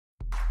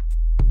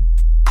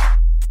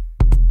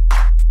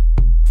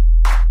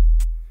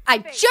I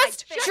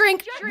just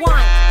drink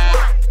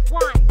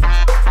wine.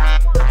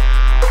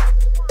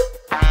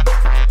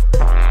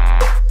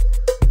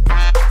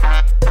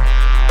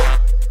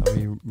 Are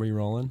we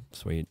rolling?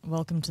 Sweet.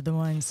 Welcome to the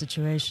wine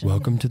situation.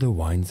 Welcome to the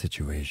wine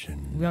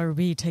situation. Where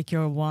we take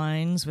your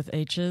wines with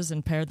H's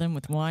and pair them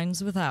with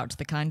wines without,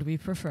 the kind we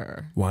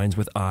prefer. Wines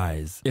with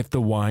eyes. If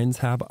the wines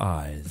have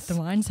eyes. The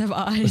wines have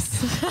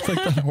eyes. It's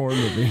like that horror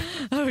movie.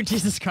 Oh,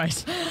 Jesus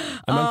Christ.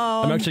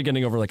 I'm actually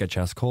getting over like a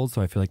chest cold,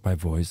 so I feel like my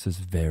voice is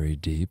very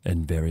deep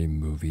and very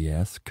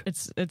movie-esque.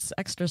 It's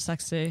extra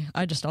sexy.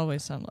 I just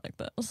always sound like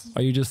this.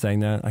 Are you just saying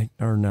that?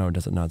 Or no,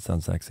 does it not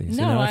sound sexy? No,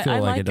 See, now I feel I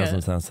like like it doesn't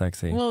it. sound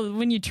sexy. Well,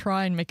 when you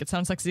try and make it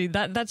sound sexy,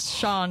 that's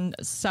Shaughn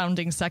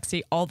sounding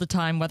sexy all the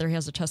time, whether he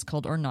has a chest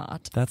cold or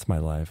not. That's my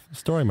life.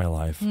 Story of my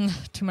life.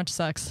 Too much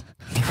sex.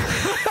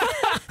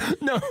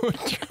 No.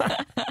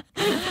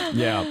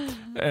 Yeah.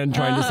 And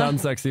trying to sound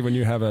sexy when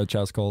you have a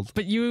chest cold.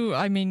 But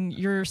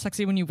you're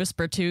sexy when you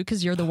whisper too,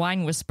 because you're the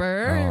wine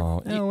whisperer.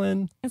 Oh,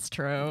 Ellen. It's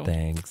true.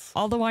 Thanks.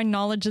 All the wine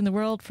knowledge in the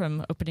world,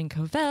 from opening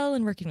Covell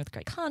and working with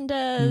Greg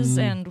Hondas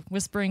and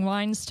whispering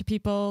wines to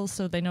people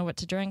so they know what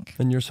to drink.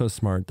 And you're so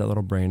smart, that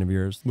little brain of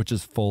yours, which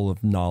is full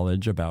of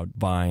knowledge about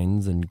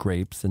vines and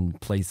grapes and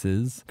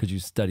places, because you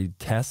studied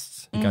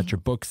tests, you got your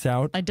books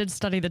out. I did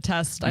study the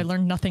test. I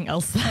learned nothing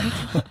else then.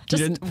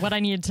 Just what I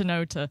needed to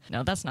know to...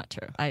 No, that's not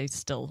true. I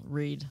still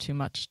read too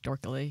much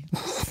dorkily.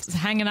 Just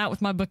hanging out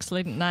with my books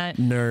late at night.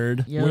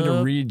 Nerd. Yup. Way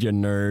to read, you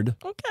nerd.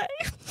 Okay.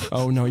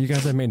 Oh, no, you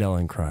guys have made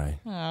Ellen cry.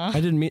 I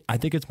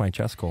think it's my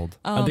chest cold.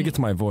 I think it's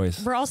my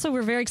voice.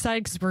 We're very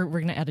excited because we're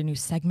going to add a new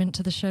segment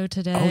to the show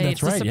today. Oh, that's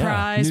it's right, a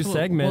surprise. yeah. New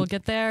segment. We'll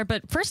get there.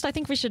 But first, I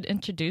think we should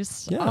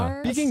introduce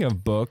our... Speaking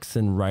of books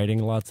and writing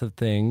lots of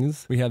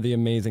things, we have the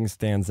amazing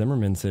Stan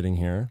Zimmerman sitting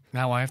here.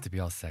 Now I have to be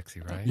all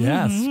sexy, right?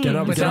 Yes, get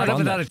up.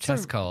 Without a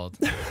chest cold.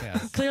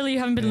 Yes. Clearly, you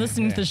haven't been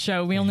listening to the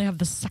show. We only have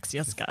the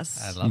sexiest guests.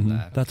 I love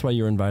that. That's why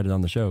you're invited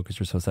on the show, because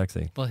you're so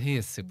sexy. Well, he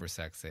is super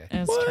sexy.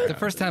 It's true. The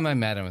first time I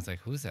met him, I was like,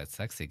 who's that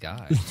sexy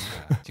guy? Do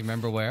you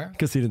remember where?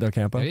 Casita del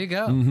Campo. There you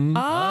go.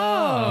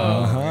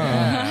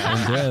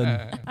 I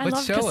did. I What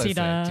love show was it?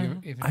 Casita. Do you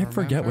even I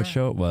forget remember? what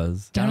show it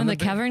was. Down in the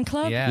the- Cavern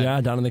Club?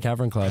 Yeah. Down in the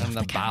Cavern Club. In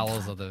the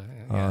bowels of the...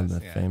 Oh, yes,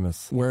 the yeah.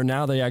 famous. Where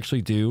now they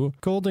actually do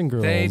Golden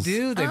Girls. They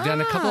do. They've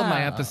done a couple of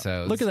my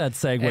episodes. Look at that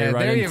segue Yeah, right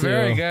there you're into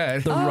very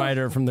good. the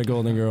writer from the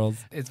Golden Girls.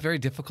 It's very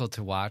difficult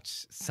to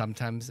watch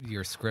sometimes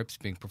your scripts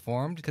being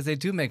performed because they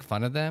do make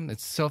fun of them.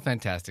 It's so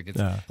fantastic.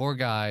 It's four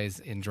guys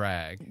in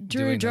drag.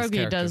 Drew doing those Drogi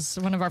characters.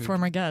 does, one of our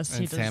former guests.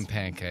 And He does. Sam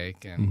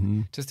Pancake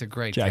and just a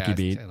great Jackie cast.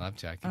 Beat. I love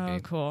Jackie Oh,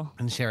 Beat. cool.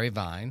 And Sherry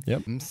Vine.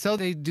 Yep. So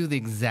they do the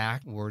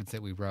exact words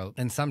that we wrote.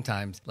 And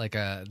sometimes, like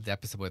the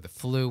episode with the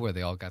flu, where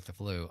they all got the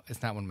flu,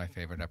 it's not one of my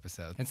favorite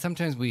episodes. And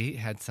sometimes we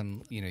had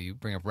some, you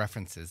bring up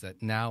references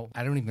that now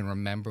I don't even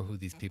remember who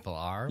these people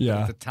are. Yeah.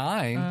 But at the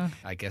time,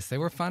 I guess they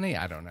were funny.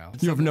 I don't know.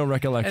 You have no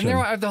recollection.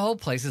 And the whole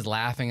place is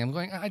laughing. I'm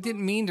going, I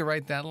didn't mean to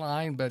write that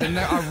line, but and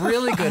there are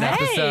really good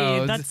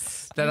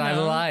episodes that I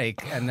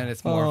like, and then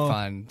it's more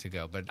fun to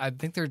go. But I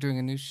think they're doing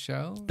a new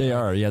show. They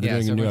are. Yeah, they're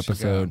doing a new everyone should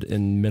go. episode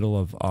in middle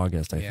of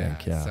August, I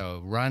think. Yeah.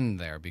 So run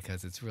there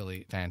because it's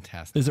really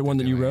fantastic. Is it one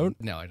that you wrote?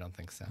 No, I don't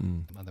think so.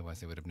 Otherwise,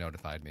 they would have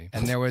notified me.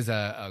 And there was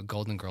a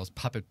Golden Girls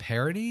puppet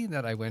parody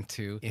that I went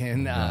to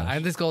in.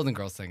 This Golden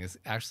Girls thing has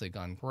actually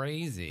gone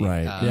crazy.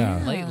 Right,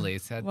 yeah. Lately,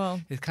 it's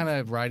kind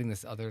of riding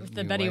this other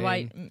The new Betty way.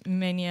 White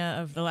mania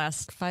of the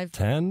last 5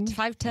 10?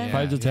 5, 10?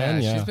 5 to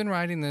 10, yeah. She's been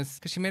writing this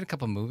because she made a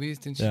couple movies,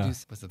 didn't she? Yeah.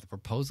 Was it The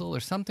Proposal or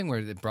something where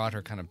it brought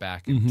her kind of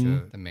back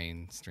into the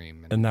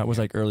mainstream? And that was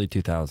like early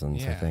 2000s,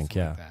 I think. something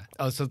Yeah. like that.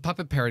 Oh, so the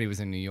puppet parody was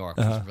in New York,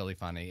 which was really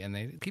funny. And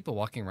they people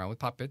walking around with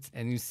puppets,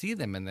 and you see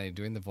them, and they're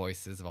doing the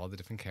voices of all the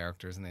different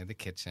characters, and they had the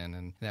kitchen,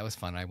 and that was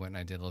fun. I went and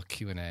I did a little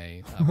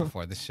Q&A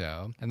before the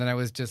show. And then I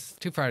was just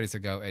 2 Fridays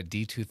ago at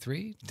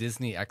D23,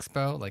 Disney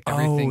Expo, like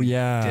everything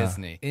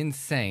Disney.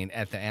 Insane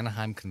at the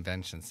Anaheim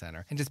Convention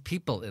Center. And just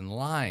people in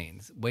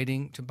lines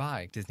waiting to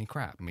buy Disney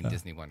crap. I mean,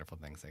 Disney wonderful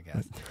things, I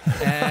guess.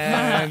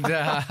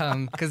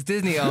 And because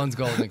Disney owns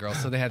Golden Girls,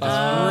 so they had this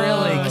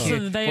really so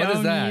cute. they What is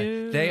own that?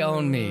 you. They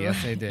own me.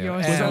 Yes, they do. You're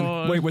And-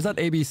 so- Wait, was that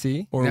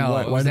ABC? Or no,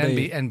 why it was did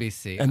they,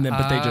 NBC.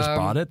 but they just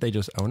bought it? They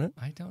just own it?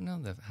 I don't know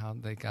how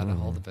they got a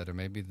hold of it, or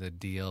maybe the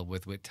deal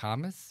with Whit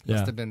Thomas Yeah.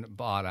 must have been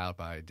bought out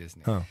by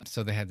Disney. Oh.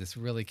 So they had this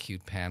really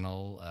cute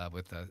panel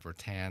with a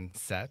rattan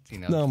set.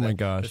 Oh my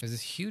gosh. There's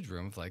this huge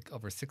room of like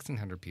over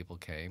 1,600 people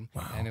came,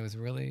 and it was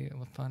really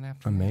a fun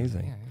afternoon.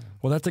 Amazing. Yeah.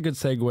 Well, that's a good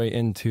segue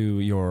into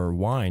your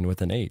wine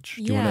with an H.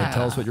 Do you want Yeah. to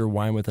tell us what your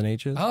wine with an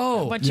H is?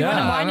 Oh, What you want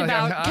to Yeah. whine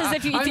about? Because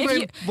if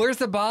you where's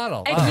the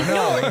bottle? If Oh, you-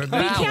 no, we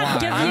that can't wine.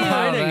 give you- I'm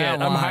hiding that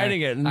it. I'm wine.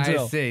 hiding it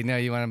until. I see. No,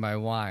 you wanted my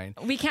wine.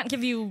 we can't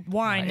give you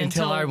wine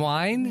Until I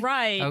whine?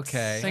 Right.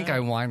 Okay. I think I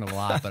whine a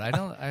lot, but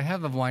I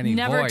have a whiny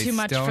Never voice, too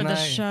much don't for the I?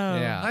 show.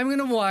 Yeah. I'm going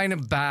to whine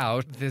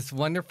about this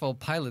wonderful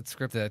pilot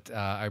script that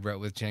I wrote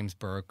with James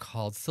Burke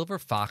called Silver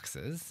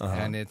Foxes,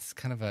 and it's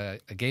kind of a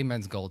gay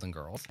men's Golden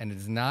Girls, and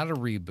it's not a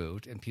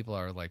reboot, and people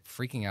are like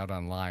freaking out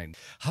online.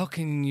 How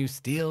can you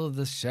steal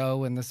the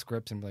show and the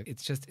scripts? And like,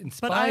 it's just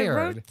But I inspired.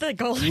 wrote the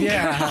Golden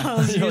Yeah,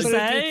 Girls. You're like,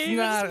 say it's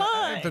not. it's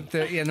mine. But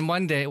and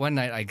one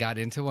night, I got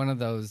into one of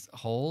those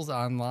holes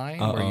online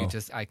where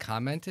I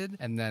commented,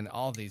 and then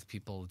all these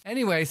people.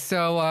 Anyway,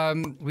 so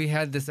we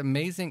had this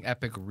amazing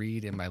epic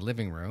read in my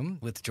living room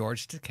with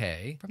George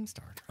Takei from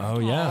Star Trek. Oh,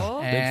 yeah.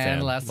 Big And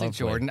fan. Leslie Lovely.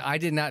 Jordan. I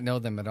did not know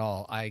them at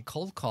all. I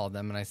cold called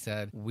them and I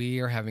said, we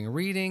are having a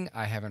reading.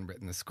 I haven't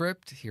written the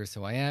script. Here's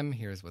who I am.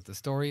 Here's what the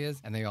story is.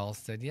 And they all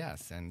said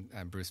yes. And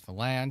Bruce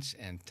Valanche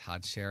and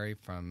Todd Sherry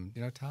from,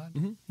 you know Todd?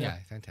 Mm-hmm. Yeah,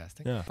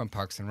 fantastic. Yeah. From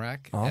Parks and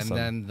Rec. Awesome. And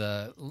then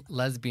the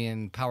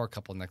lesbian power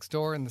couple next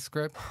door in the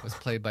script was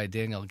played by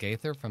Danielle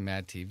Gaither from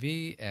Mad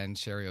TV and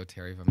Sherry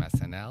O'Terry from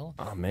SNL.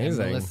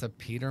 Amazing. And Melissa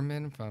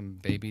Peterman from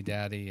Baby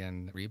Daddy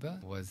and Reba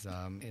was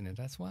in it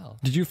as well.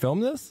 Did you film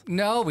this?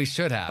 No, we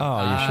should have. Oh,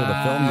 you should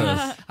have filmed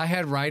this. I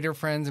had writer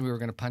friends and we were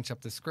going to punch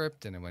up the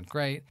script and it went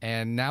great.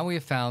 And now we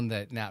have found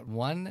that not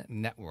one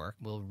network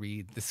will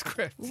read the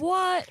script.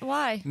 What?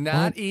 Why?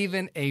 Not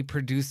even a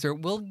producer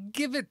will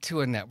give it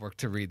to a network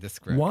to read the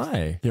script.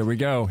 Why? Here we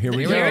go. Here we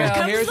Here go. we go.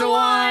 comes Here's the the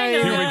wine.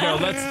 wine. Here we go.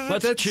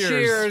 Let's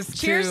cheers.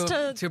 Cheers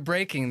to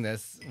breaking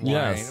this wine.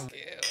 Yes.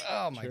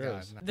 Oh my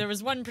God. There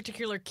was one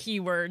particular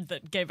keyword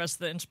that gave us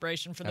the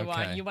inspiration for the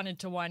wine. You wanted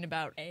to whine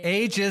about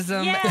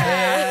Ageism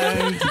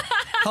Yeah. and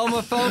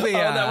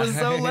homophobia. Oh, that was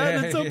so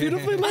lit. It's so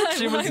beautifully lit.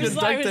 She was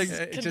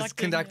conducting. Just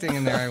conducting,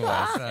 and there I was.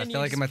 I And feel you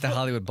like I'm at the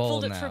Hollywood Bowl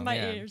pulled it now. from my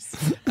yeah. ears.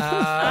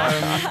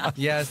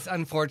 Yes,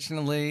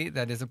 unfortunately,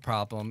 that is a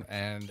problem.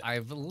 And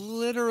I've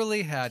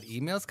literally had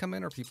emails come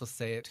in or people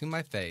say it to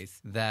my face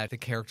that the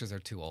characters are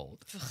too old.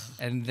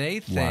 And they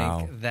think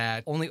Wow.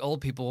 that only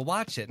old people will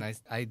watch it. And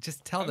I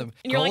just tell them,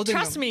 And you're like,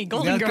 trust me,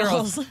 Golden Yeah,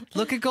 Girls.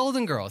 Look at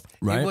Golden Girls.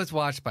 Right. It was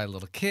watched by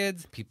little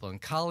kids, people in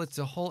college,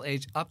 the whole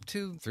age up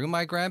to through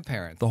my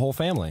grandparents. The whole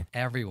family.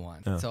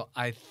 Everyone. So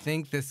I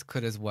think this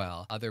could as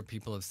well. Other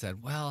people have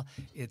said, well,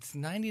 it's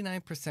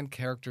 99%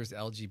 characters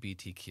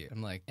LGBTQ.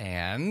 I'm like,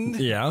 and?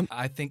 Yeah.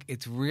 I think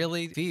it's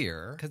really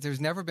fear because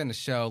there's never been a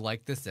show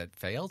like this that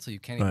failed. So you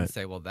can't even Right.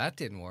 say, well, that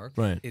didn't work.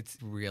 Right. It's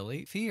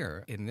really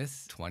fear. In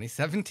this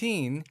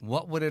 2017,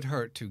 what would it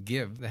hurt to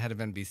give the head of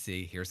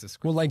NBC, here's the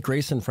script? Well, like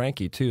Grace and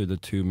Frankie, too. The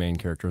two main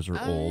characters are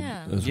old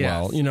yeah. as Yes,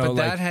 well. You know, but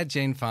like, that had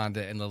Jane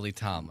Fonda and Lily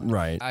Tomlin.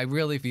 Right. I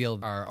really feel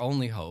our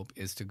only hope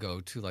is to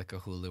go to like a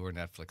Hulu or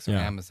Netflix or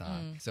Yeah.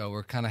 Amazon. So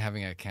we're kind of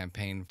having a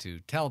campaign to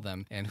tell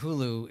them. And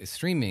Hulu is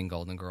streaming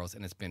Golden Girls,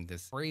 and it's been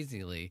this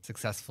crazily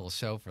successful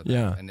show for them.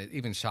 Yeah. And it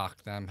even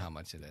shocked them how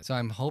much it is. So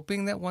I'm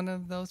hoping that one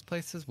of those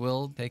places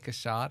will take a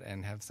shot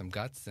and have some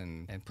guts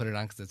and put it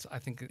on because I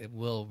think it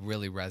will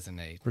really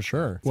resonate. for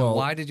sure. So well,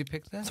 why did you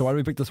pick this? So why did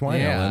we pick this wine,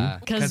 yeah, Ellen?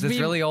 because it's we-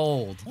 really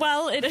old.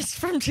 Well, it is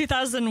from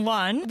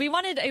 2001. We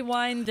wanted a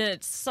wine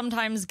that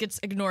sometimes gets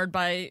ignored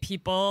by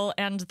people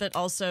and that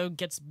also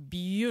gets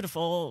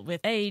beautiful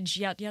with age,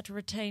 yet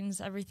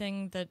retains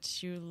everything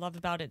that you love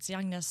about its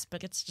youngness,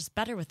 but gets just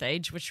better with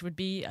age, which would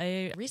be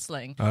a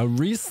Riesling. A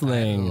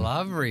Riesling. I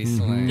love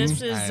Riesling.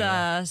 This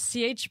is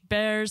C.H.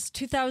 Bear's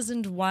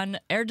 2001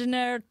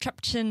 Erdener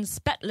Treppchen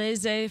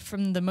Spätlese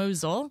from the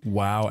Mosel.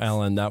 Wow,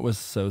 Ellen, that was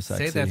so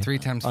sexy. Say that 3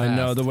 times fast. I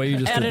know, the way you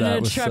just did that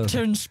Erdener was so...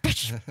 Treppchen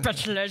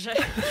Spätlese.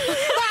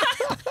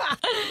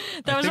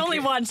 That was only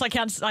once. I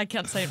can't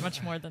say it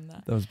much more than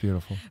that. That was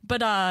beautiful.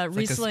 But It's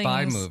like a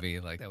spy Riesling's movie.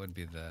 Like that would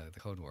be the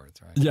code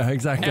words, right? Yeah,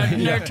 exactly.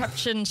 Erdener, Yeah.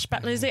 Treppchen,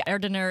 Spätlese.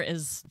 Erdener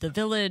is the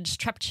village.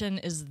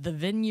 Treppchen is the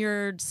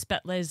vineyard.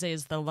 Spätlese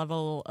is the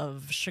level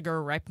of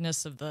sugar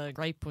ripeness of the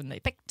grape when they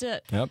picked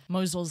it. Yep.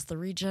 Mosel's the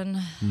region.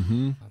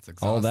 That's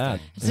exhausting. All that.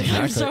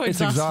 I'm so It's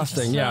exhausted.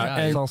 exhausting, So yeah. tired.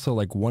 And it's also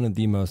like one of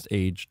the most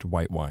aged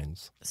white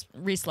wines.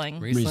 Riesling.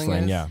 Riesling,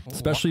 is? yeah.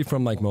 Especially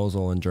from like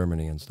Mosul and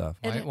Germany and stuff.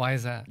 Why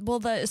is that? Well,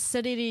 the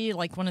acidity,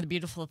 like one of the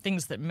beautiful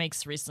things that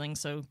makes Riesling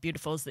so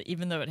beautiful is that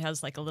even though it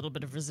has like a little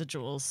bit of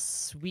residual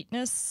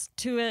sweetness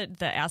to it,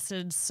 the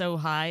acid's so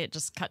high, it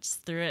just cuts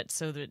through it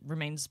so that it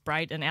remains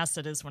bright. And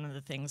acid is one of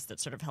the things that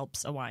sort of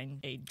helps a wine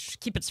age,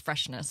 keep its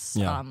freshness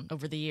Yeah.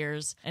 over the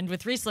years. And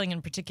with Riesling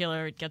in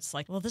particular, it gets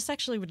like, well, this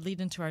actually would lead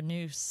into our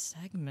new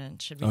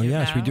segment. Should we Oh, do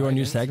yeah. it Should we now? do our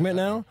new segment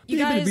now? You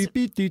guys-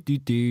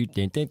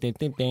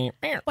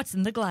 What's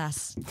in the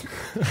glass?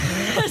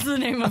 That's the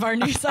name of our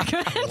new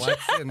segment.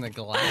 What's in the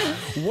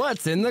glass?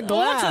 What's in the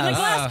glass? What's in the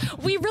glass?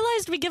 We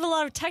realized we give a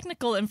lot of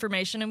technical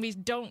information and we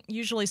don't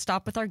usually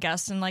stop with our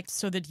guests and like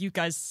so that you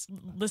guys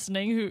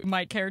listening who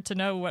might care to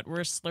know what we're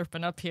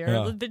slurping up here,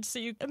 Yeah. so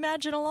you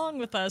imagine along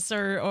with us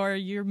or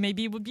you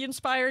maybe would be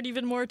inspired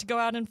even more to go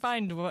out and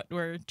find what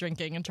we're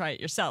drinking and try it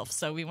yourself.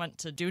 So we want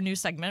to do a new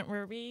segment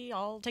where we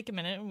all take a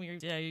minute and we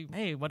say,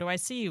 hey, what do I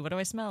see? What do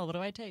I smell? What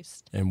do I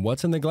taste? And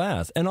what's in the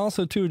glass? And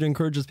also, too, it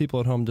encourages people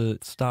at home to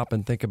stop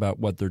and think about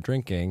what they're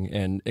drinking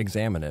and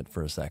examine it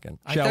for a second.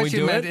 I Shall thought we you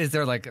do meant But is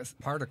there like a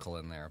particle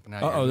in there?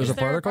 There's a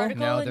there a particle? particle?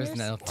 No, in there's yours?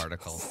 no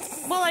particle.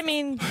 Well, I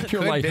mean,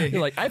 You're be.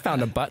 like, I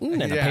found a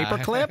button and a Yeah.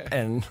 paper clip,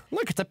 and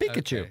look, it's a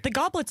Pikachu. Okay. the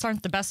goblets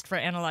aren't the best for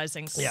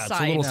analyzing Yeah, sight. it's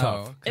a little No,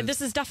 tough. 'cause-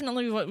 This is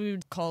definitely what we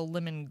would call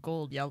lemon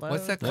gold yellow.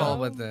 What's that called?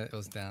 What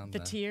goes down? The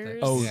tears?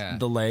 Oh, Yeah. the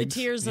The legs.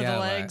 tears of Yeah, the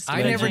like- legs.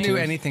 I The never legs. knew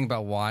anything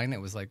about wine.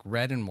 It was like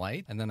red and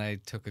white, and then I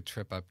took a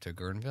trip up to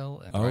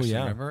Guerneville and Russian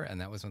yeah. River, and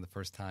that was one of the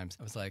first times.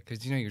 I was like,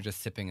 because you're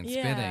just sipping and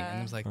spitting, and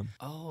I was like,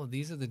 oh,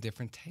 these are the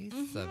different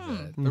tastes of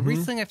it. But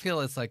Riesling, I feel,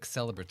 is like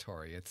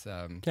celebratory. It's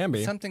Can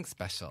be. something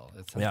special.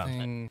 It's Yeah.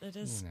 something. It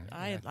is.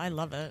 yeah. I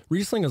love it.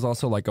 Riesling is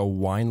also like a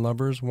wine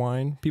lover's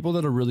wine. People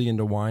that are really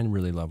into wine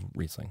really love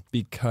Riesling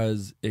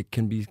because it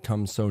can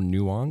become so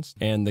nuanced,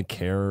 and the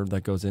care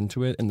that goes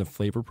into it and the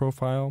flavor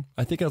profile,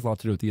 I think it has a lot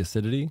to do with the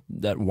acidity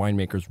that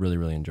winemakers really,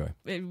 really enjoy.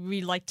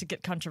 We like to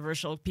get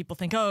controversial. People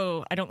think,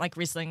 oh, I don't like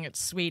Riesling.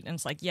 It's sweet. And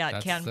it's like, yeah, it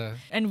That's can. the-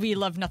 And we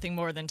love nothing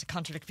more than to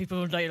contradict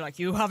people. They're like,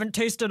 you haven't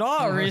tasted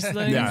our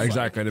Riesling. Yeah, It's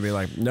exactly. To be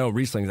like, no,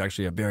 Riesling is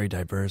actually a very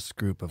diverse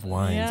group of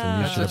wines. Yeah. And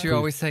you That's should what you approve-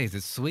 always say. Is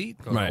it sweet?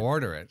 Go Right.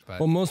 order it. But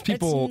Well, most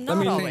people, not I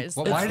mean, always.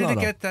 Well, It's why did not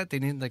they a- get that? They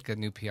need like a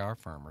new PR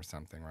firm or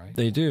something, right?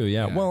 They do,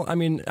 yeah. Yeah. Well, I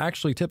mean,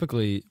 actually,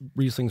 typically,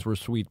 Rieslings were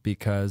sweet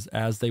because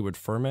as they would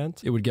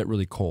ferment, it would get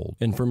really cold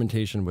and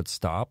fermentation would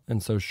stop,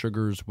 and so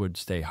sugars would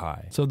stay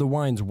high. So the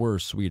wines were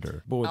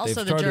sweeter. But what Also, they've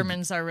the started-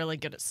 Germans are really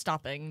good at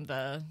stopping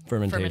the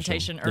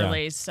Fermentation. Yeah.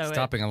 early. So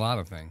Stopping a lot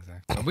of things.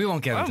 But we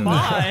won't get into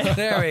my. that.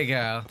 There we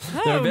go.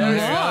 They're very,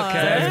 my.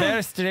 they're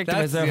very strict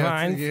with their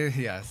wines.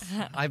 Yes.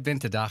 I've been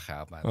to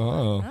Dachau, by the way.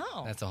 Oh,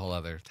 Oh. That's a whole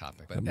other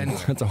topic. But anyway,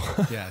 that's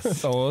a, yes.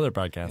 that's a whole other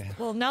podcast.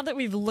 Well, now that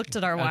we've looked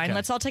at our wine, Okay.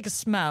 let's all take a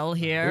smell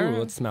here. Ooh,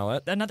 let's smell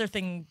it. Another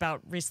thing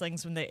about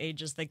Rieslings when they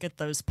age is they get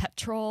those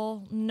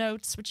petrol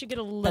notes, which you get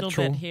a little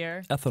Petrol. bit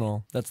here.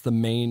 Ethanol. That's the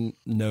main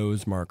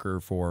nose marker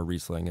for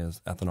Riesling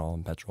is ethanol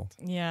and petrol.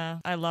 Yeah,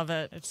 I love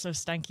it. It's so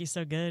stanky,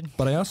 so good.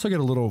 But I also get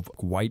a little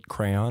white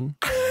crayon.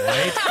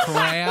 White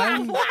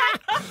crayon?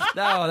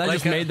 No, I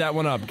just made that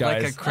one up,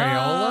 guys. Like a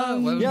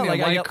Crayola? What would Yeah, be a like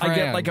I white get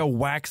crayon? like a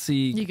waxy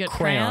You get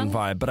crayon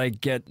crayon? vibe, but I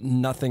get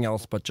nothing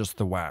else but just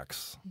the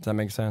wax. Does that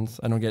make sense?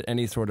 I don't get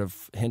any sort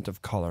of hint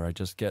of color. I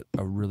just get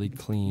a really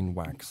clean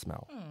wax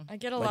smell. I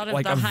get a lot of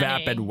Like the a honey.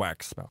 vapid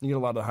wax smell. You get a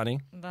lot of honey?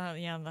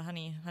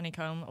 The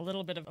honeycomb, a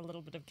little bit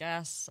of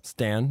gas.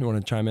 Stan, you want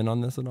to chime in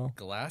on this at all?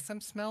 glass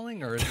I'm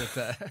smelling, or is it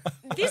the...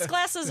 These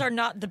glasses are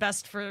not the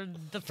best for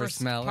the first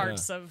smell,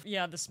 parts of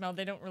the smell.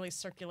 They don't really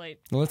circulate.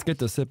 Well, let's get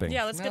to sipping.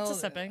 Yeah, let's get to Smell-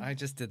 sipping. I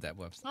just did that.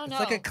 Whoops. Oh, It's no.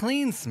 like a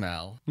clean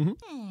smell.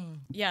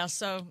 Yeah,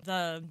 so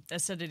the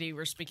acidity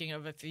we're speaking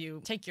of, if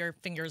you take your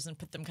fingers and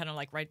put them kind of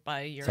like right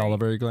by your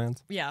Salivary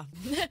glands? Yeah.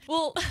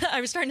 Well,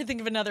 I was trying to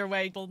think of another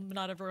way. Well,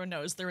 not everyone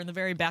knows. They're in the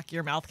very back of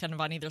your mouth, kind of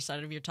on either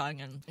side of your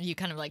tongue. And you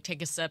kind of like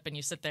take a sip and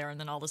you sit there, and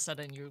then all of a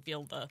sudden you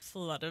feel the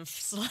flood of.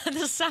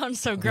 This sounds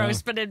so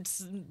gross, but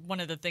it's one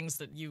of the things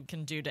that you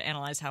can do to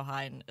analyze how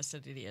high an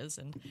acidity is.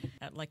 And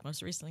like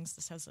most Rieslings,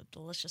 this has a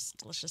delicious,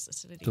 delicious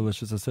acidity.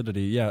 Delicious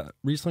acidity. Yeah,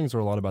 Rieslings are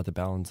a lot about the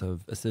balance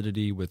of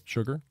acidity with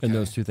sugar and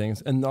those two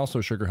things. And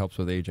also sugar helps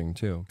with aging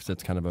too, because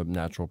it's kind of a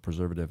natural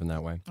preservative in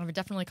that way. I would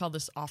definitely call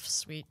this off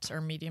sweet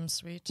or medium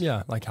sweet.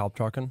 Yeah, like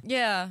Halbtrocken.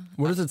 Yeah.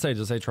 What does it say?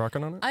 Does it say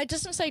Trocken on it? It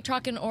doesn't say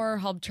Trocken or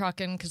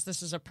Halbtrocken because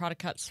this is a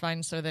Prodicat's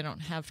so they don't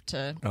have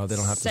to. Oh, they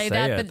don't have to say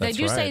that, it. but they That's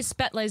do say right.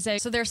 Spätlese.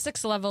 So there are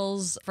 6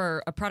 levels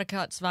for a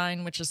Prodicat's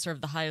which is sort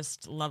of the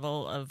highest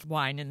level of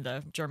wine in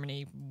the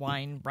Germany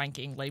wine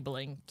ranking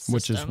labeling system.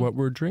 Which is what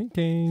we're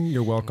drinking.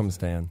 You're welcome,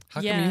 Stan.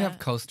 How come Yeah. you have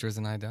coasters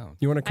and I don't?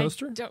 You want a I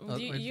coaster? don't- Oh,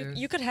 you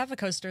there's- could have a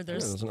coaster. Yeah,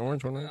 There's there's an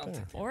orange one right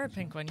there. or a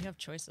pink one. You have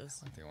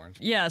choices. The orange.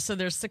 Yeah, so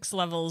there's 6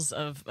 levels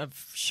of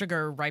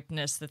sugar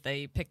ripeness that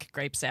they pick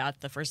grapes at.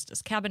 The first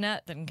is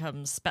Cabernet, then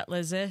comes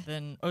Spätlese,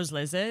 then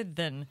Auslese,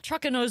 then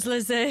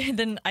Trockenauslese,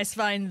 then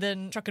Eiswein,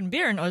 then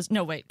Trockenbeeren.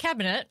 No, wait,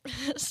 Cabernet,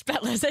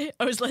 Spätlese,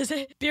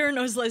 Auslese, Beeren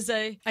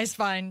Auslese,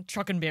 Eiswein,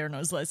 Trockenbeeren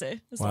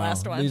Auslese is the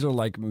last one. These are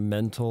like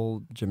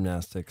mental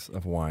gymnastics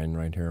of wine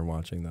right here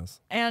watching this.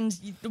 And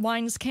the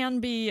wines can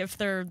be, if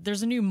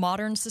there's a new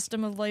modern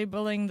system of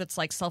labeling that's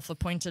like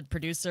self-appointed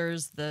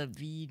producers, the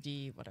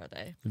VD, what are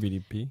they?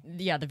 VDP?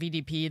 Yeah, the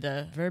VDP,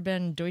 the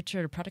Verben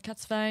Deutscher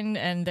Prodikatswein,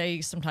 and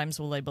they sometimes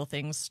will label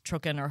things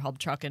Trocken or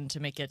Halbtrocken to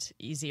make it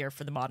easier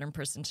for the modern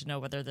person to know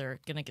whether they're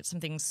going to get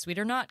something sweet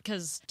or not.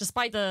 Because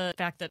despite the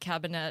fact that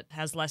Cabernet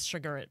has less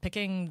sugar at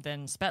picking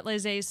than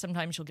Spätlese,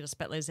 sometimes you'll get a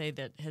Spätlese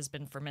that has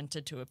been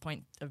fermented to a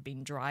point of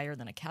being drier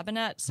than a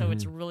Cabernet. So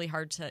it's really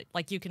hard to,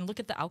 like, you can look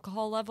at the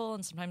alcohol level,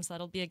 and sometimes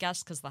that'll be a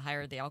guess because the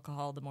higher the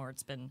alcohol, the more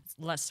it's been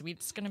less sweet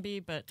it's going to be.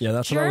 But Yeah,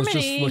 that's what I was just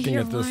Germany, looking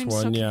your at this wine's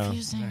one. so Yeah.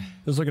 confusing. I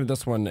was looking at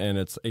this one, and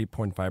it's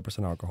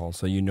 8.5% alcohol,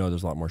 so you know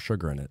there's a lot more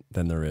sugar in it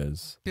than there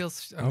is.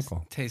 Feels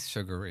Alcohol. tastes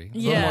sugary. A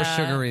Yeah. little more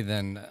sugary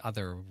than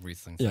other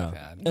Rieslings Yeah, I've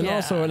had. and Yeah.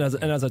 also, and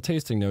as a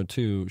tasting note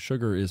too,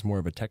 sugar is more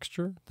of a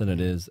texture than it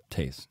is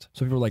taste.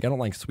 So people are like, I don't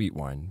like sweet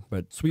wine,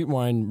 but sweet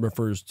wine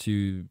refers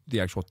to the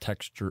actual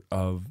texture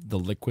of the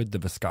liquid, the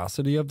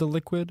viscosity of the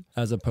liquid,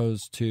 as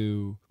opposed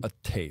to a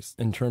taste.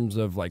 In terms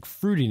of like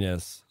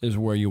fruitiness, is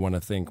where you want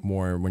to think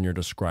more when you're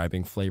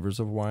describing flavors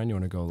of wine. You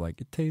want to go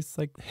like, it tastes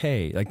like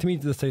hay. Like to me,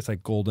 this tastes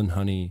like golden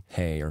honey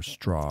hay or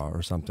straw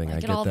or something. I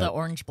get all the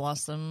orange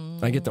blossom.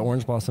 I get the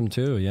orange blossom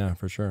too. Yeah,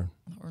 for sure.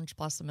 Orange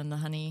blossom and the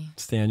honey.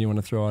 Stan, you want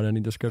to throw out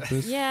any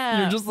descriptors?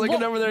 Yeah. You're just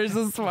looking over there. He's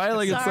just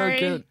smiling. Sorry.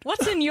 It's so good.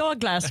 What's in your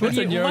glass? What's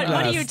in your what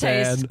glass, do you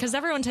Stan? taste? Because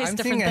everyone tastes I'm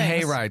different seeing a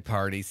things. hayride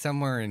party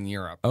somewhere in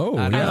Europe. Oh,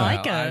 I don't yeah. know. I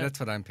like it. That's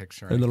what I'm A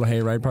picturing. little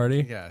hayride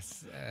party?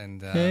 Yes.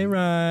 And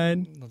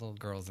Hayride. little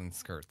girls in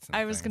skirts. And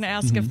I was things. going to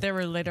ask if there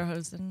were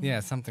lederhosen. Yeah,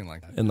 something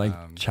like that. And like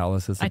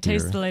chalices of I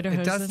taste the beer. lederhosen.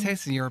 It does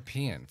taste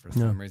European for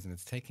some reason.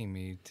 It's taking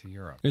me to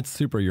Europe. It's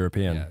super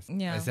European. Yes.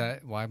 Yeah. Is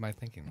that why am I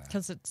thinking that?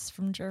 Because it's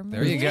from Germany.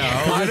 There you go.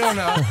 I don't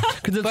know.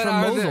 Because it's But from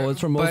are Mosel. there- It's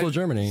from but- Mosel,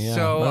 Germany. Yeah.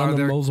 So Right on are the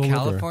there Mosel River.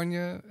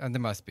 California? There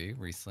must be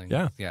Riesling.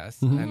 Yeah. Yes.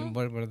 Mhm. And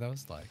what are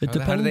those like? It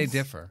How do they depends-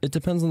 differ? It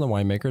depends on the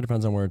winemaker. It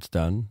depends on where it's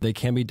done. They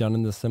can be done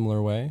in the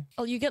similar way.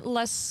 Well, you get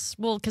less,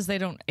 because they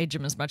don't age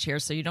them as much here,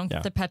 so you don't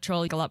get the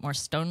petrol. You get a lot more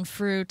stone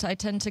fruit. I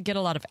tend to get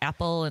a lot of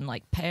apple and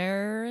like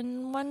pear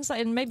in one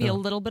side, and maybe a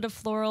little bit of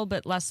floral,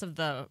 but less of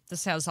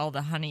this has all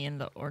the honey and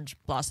the orange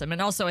blossom.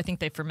 And also, I think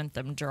they ferment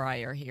them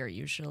drier here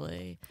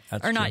usually.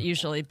 That's or not true.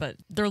 usually, but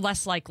they're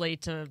less likely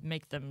to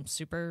make them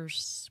super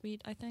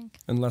sweet, I think.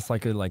 Unless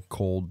like a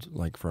cold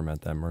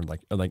ferment them or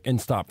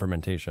and stop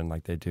fermentation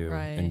like they do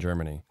Right. in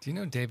Germany. Do you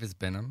know Davis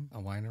Benham, a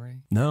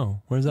winery?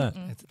 No, where's that?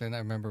 It's been. I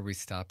remember we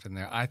stopped in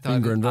there.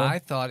 In Grenville? I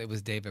thought it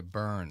was David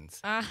Burns.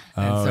 And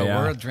Oh, so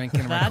yeah. we're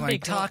drinking and we're That'd be going,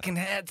 cool. talking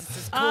heads, this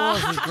is cool,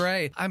 this is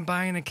great. I'm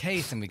buying a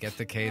case, and we get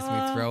the case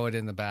and we throw it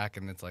in the back,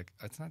 and it's like,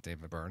 it's not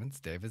David Burns, it's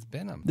Davis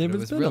Benham. But Davis it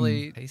was Benham.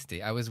 really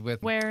tasty. I was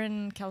with, Where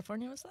in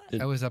California was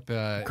that? I was up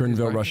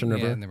Grenville, Russian yeah,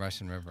 River? in the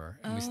Russian River.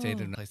 And we stayed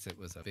in a place that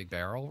was a big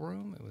barrel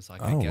room. It was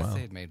like, Oh, I guess wow.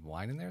 they had made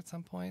wine in there at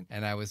some point.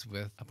 And I was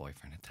with a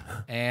boyfriend at the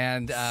time.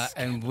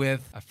 And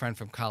with a friend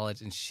from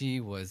college, and she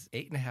was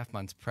 8.5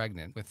 months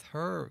pregnant with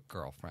her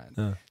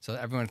girlfriend. So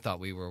everyone thought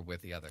we were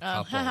with the other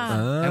couple.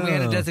 And we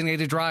had a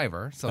designated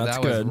driver, so That's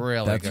that was good.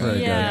 really That's good. very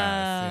good.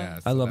 Yeah.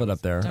 Yes, I so love that it up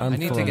was- there. I I'm I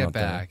need to filling get up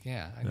there. back.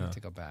 Yeah, I need to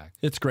go back.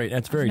 It's great.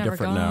 It's very Never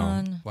different now.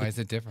 gone. Why is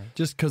it different?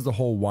 Just because the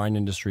whole wine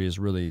industry has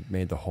really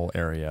made the whole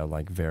area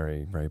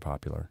very, very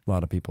popular. A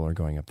lot of people are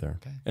going up there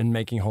and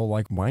making whole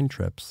wine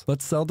trips.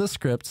 Let's sell this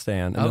script,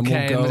 Stan, and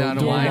Okay, then we'll go down a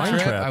do wine, a wine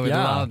trip. I would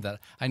yeah. love that.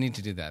 I need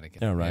to do that again.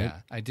 Yeah, right.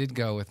 I did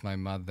go with my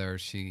mother.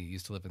 She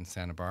used to live in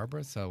Santa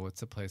Barbara. So what's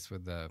the place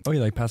with the Oh, you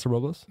like Paso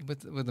Robles?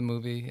 with the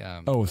movie?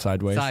 Oh,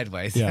 Sideways.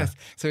 Sideways. Yeah. Yes.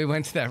 So we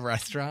went to that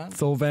restaurant.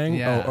 Solvang?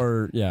 Yeah.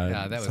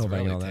 Yeah, that was Solvang and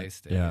really all that.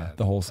 tasty. Yeah,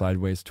 the whole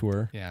Sideways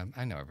tour. Yeah,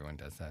 I know everyone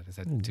does that. Is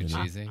that too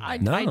cheesy? I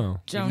No.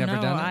 don't never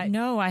know. done it?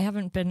 No, I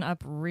haven't been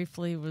up.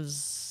 Reefly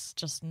was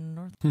just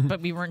north,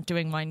 but we weren't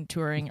doing wine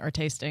touring or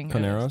tasting.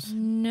 Caneros?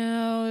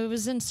 No, it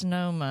was in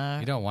Sonoma.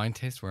 You don't wine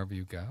taste wherever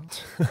you go?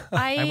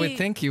 I I would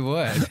think you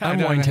would. I I'm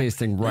don't wine know.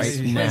 tasting right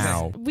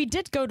now. We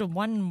did go to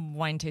one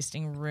wine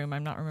tasting room.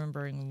 I'm not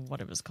remembering what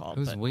it was called.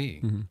 Who's but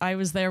we? I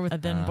was there with a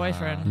then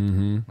boyfriend.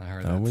 Mm-hmm. I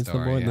heard that Always the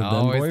story. boy, the then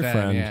Always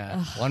boyfriend.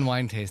 yeah. One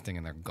wine tasting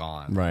and they're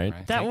gone. Right.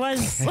 That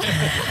was.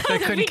 They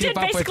couldn't we keep did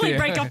up with basically you.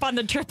 break up on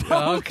the trip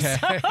home. Okay.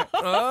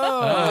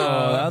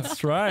 Oh,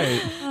 that's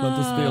right. Let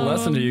this be a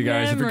lesson to you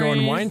guys. If you're going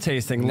memories. wine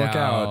tasting, look No.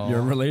 out.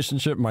 Your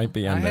relationship might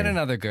be I ending. had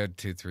another good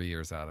 2-3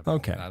 years out of it.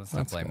 Okay, Let's not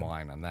that's blame good.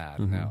 wine on that.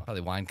 No.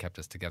 Probably wine kept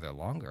us together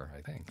longer,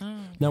 I think.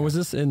 Now, was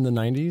this in the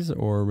 90s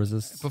or was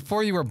this...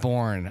 Before you were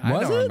born. I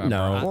Was don't it? remember.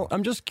 No. Well,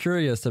 I'm just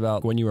curious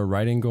about when you were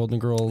writing Golden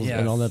Girls Yes.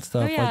 and all that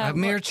stuff. Oh, yeah. A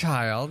mere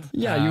child.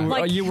 Yeah, you were.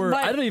 Like, you were.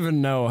 what- I don't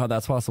even know how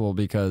that's possible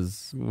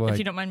because. If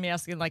you don't mind me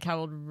asking, how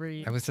old were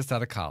you? I was just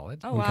out of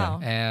college. Oh, wow.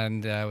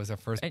 And it was our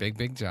first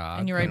big job.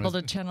 And you were And it able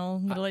was- to channel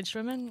middle-aged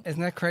women?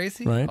 Isn't that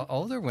crazy? Right.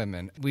 Older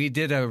women. We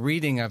did a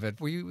reading of it.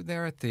 Were you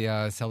there at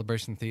the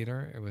Celebration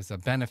Theater? It was a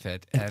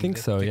benefit. I And think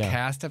so, The yeah.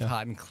 cast of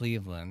Hot in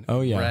Cleveland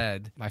Oh, yeah.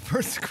 read my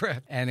first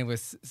script, and it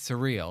was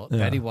surreal. Yeah.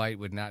 Betty White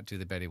would not do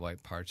the Betty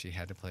White part. She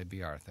had to play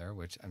B. Arthur,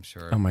 which I'm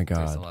sure Oh, my there's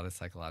God. a lot of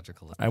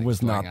psychological I things was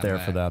going not on there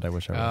for that. I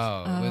wish I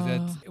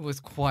was. It was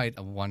quite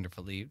a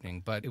wonderful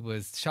evening, but it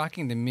was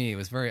shocking to me. It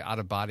was a very out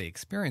of body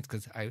experience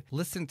because I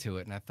listened to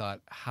it and I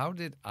thought, how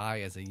did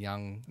I, as a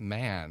young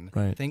man,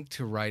 Right. think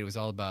to write? It was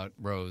all about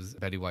Rose,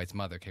 Betty White's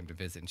mother, came to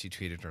visit and she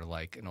treated her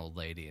like an old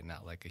lady and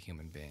not like a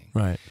human being.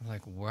 Right. I'm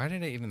like, why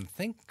did I even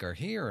think or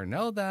hear or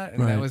know that?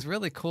 And Right. that was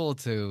really cool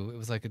too. It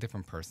was like a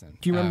different person.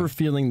 Do you remember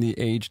feeling the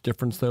age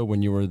difference though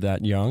when you were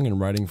that young and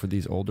writing for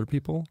these older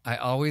people? I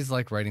always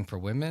liked writing for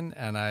women,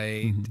 and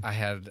I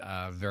had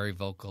a very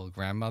vocal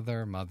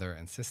grandmother, mother,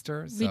 and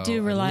sister. We so do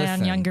I rely on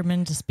listened. younger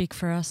men to speak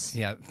for us.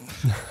 Yeah.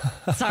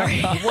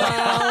 Sorry.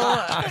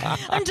 well,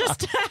 I'm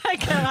just,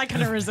 I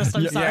couldn't resist.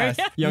 I'm sorry.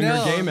 Yes. Younger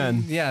No. gay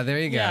men. Yeah, there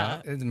you go.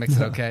 Yeah. It makes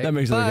it okay. That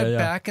makes it but okay, yeah.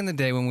 back in the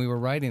day when we were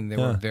writing, there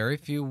were very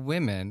few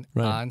women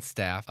Right. on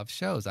staff of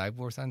shows. I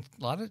was on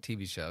a lot of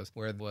TV shows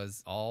where it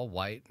was all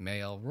white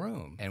male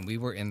room, and we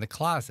were in the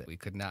closet. We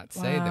could not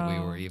say that we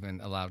were even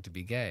allowed to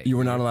be gay. You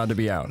were not allowed to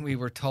be out. We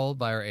were told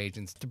by our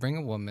agents to bring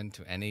a woman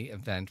to any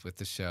event with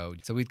the show.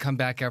 So we'd come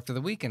back after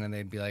the weekend, and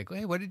they'd be like,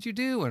 "Hey, what did you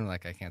do?" And I'm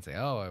like, I can't say.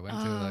 Oh, I went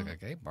to like a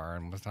gay bar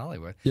in West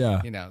Hollywood.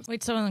 Yeah. You know.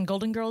 Wait, so in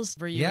Golden Girls,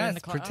 were you in Yes,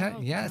 the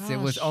club? yes. It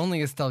was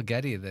only Estelle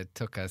Getty that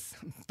took us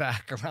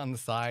back around the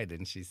side,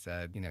 and she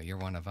said, "You're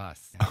one of us."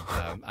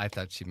 And, I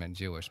thought she meant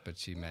Jewish, but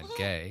she meant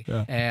gay.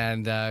 Yeah.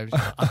 And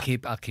I'll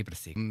keep it a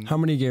secret. How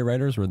many gay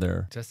writers were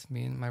there? Just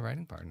me and my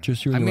writing partner.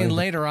 Just you and I the mean, writing-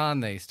 later on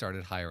they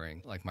started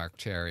hiring. Like Mark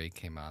Cherry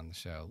came on the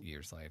show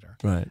years later.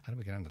 Right. How did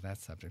we get onto that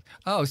subject?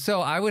 Oh,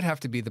 so I would have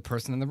to be the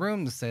person in the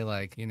room to say,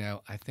 like,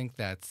 I think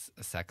that's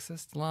a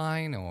sexist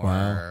line or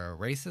a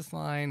racist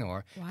line,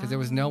 or because there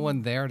was no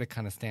one there to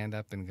kind of stand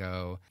up and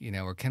go,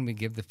 or can we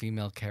give the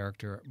female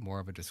character more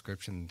of a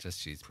description than just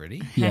she's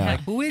pretty? Yeah.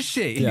 Like, who is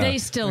she? Yeah. They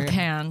still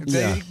can.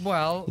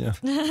 Well, Yeah.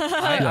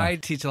 I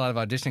teach a lot of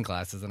audition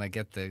classes, and I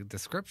get the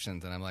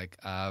descriptions, and I'm like,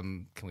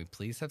 can we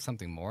please have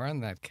something more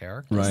on that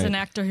character? Right. As an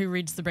actor who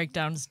reads the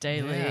breakdowns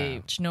daily, Yeah.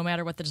 which no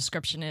matter what the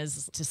description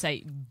is, to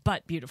say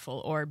 "but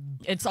beautiful" or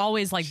it's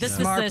always like this,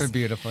 Smart this, but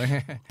beautiful.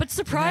 But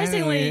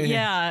surprisingly,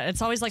 Yeah.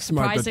 it's always like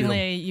Smart but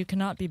surprisingly, you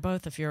cannot be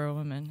both if you're a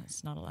woman.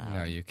 It's not allowed.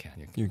 No, you can.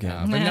 You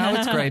can. But now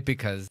it's great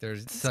because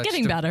there's such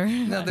getting better.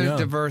 No, there's Yeah.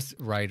 diverse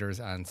writers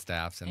on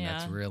staffs, and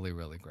that's Yeah. really,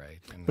 really great.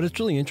 And But it's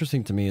really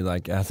interesting to me,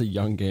 like, as a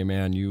young gay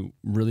man, you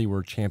really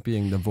were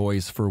championing the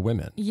voice for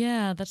women.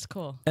 Yeah, that's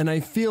cool. And I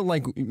feel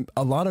like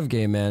a lot of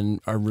gay men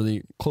are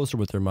really closer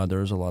with their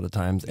mothers a lot of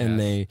times, and Yes.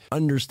 they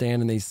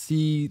understand and they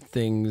see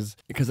things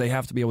because they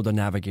have to be able to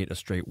navigate a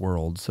straight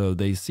world. So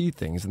they see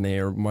things and they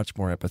are much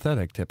more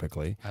empathetic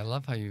typically. I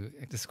love how you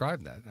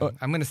describe that.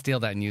 I'm going to steal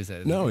that and use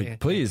it. No,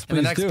 please, In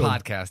the please next do.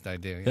 podcast, I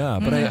do. Yeah,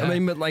 but I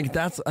mean, but like it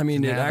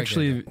Navigate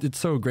actually, it's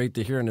so great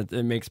to hear, and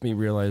it makes me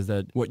realize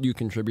that what you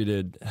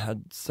contributed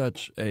had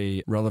such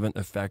a relevant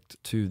effect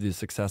to the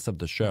success of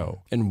the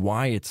show and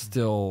why it's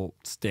still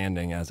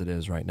standing as it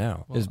is right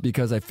now is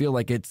because I feel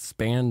like it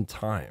spanned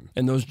time,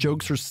 and those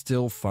jokes are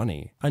still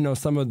funny. I know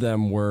some of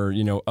them were,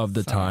 of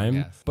the time,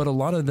 yes. but a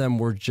lot of them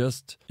were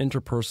just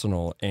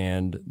interpersonal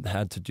and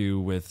had to do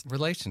with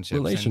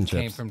relationships and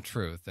came from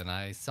truth. And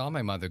I saw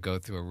my mother go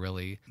through a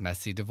really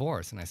messy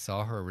divorce, and I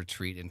saw her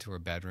retreat into her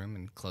bedroom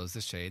and close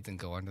the shades and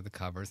go under the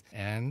covers.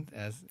 And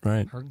as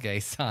Right. her gay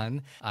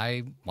son,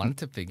 I wanted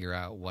to figure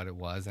out what it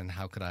was and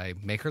how could I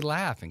make her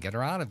laugh and get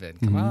her out of it.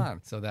 Come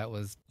on. So that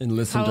was and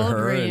listen How to old her.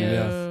 were and, you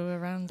yeah.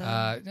 around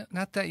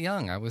not that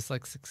young. I was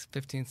like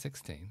 15,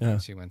 16 Yeah. when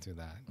she went through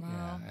that.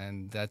 Wow. Yeah.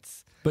 And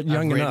that's But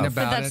young I've written enough.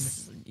 But about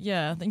that's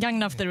young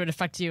enough that it would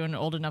affect you, and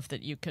old enough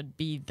that you could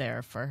be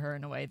there for her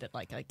in a way that,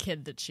 like, a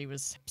kid that she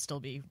was still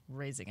be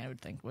raising, I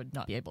would think, would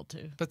not be able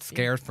to. but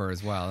scared for her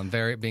as well, and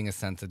being a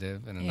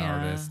sensitive and an Yeah.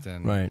 artist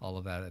and Right. all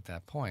of that at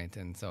that point.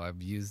 And so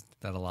I've used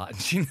that a lot,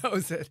 and she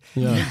knows it.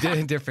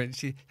 Yeah.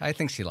 Different. I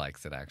think she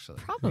likes it actually.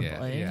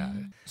 Probably. Yeah.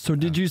 So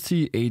did you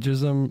see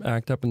ageism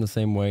act up in the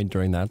same way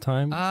during that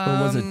time?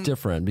 Or was it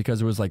different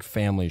because it was like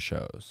family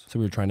shows? So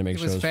we were trying to make It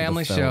shows was for the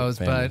family family. shows,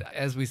 but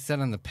as we said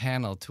on the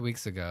panel 2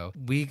 weeks ago,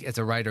 we as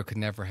a writer could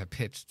never have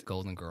pitched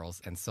Golden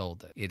Girls and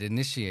sold it. It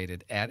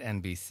initiated at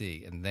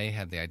NBC, and they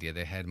had the idea.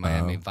 They had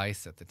Miami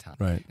Vice at the time.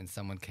 Right. And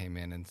someone came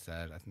in and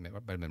said, I think it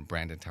might have been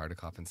Brandon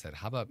Tartikoff, and said,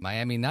 how about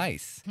Miami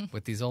Nice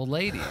with these old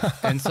ladies?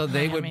 And so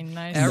they would, Miami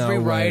Nice. every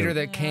No way. writer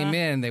that came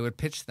in, they would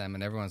pitch them,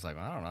 and everyone's like,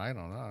 I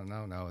don't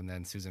know, no. And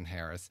then Susan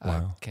Harris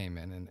came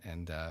in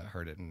and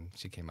heard it, and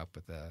she came up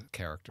with the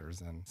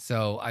characters. And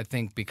so I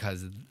think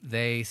because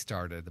they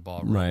started the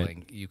ball Right.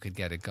 rolling, you could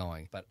get it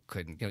going, but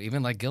couldn't.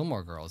 Even like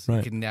Gilmore Girls,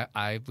 Right.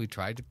 we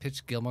tried to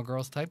pitch Gilmore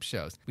Girls type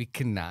shows. We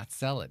cannot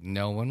sell it.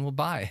 No one will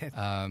buy it.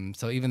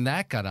 So even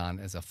that got on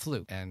as a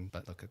fluke.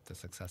 But look at the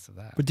success of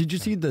that. But did you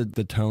see the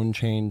tone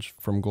change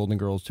from Golden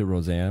Girls to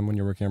Roseanne when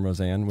you were working on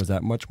Roseanne? Was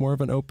that much more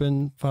of an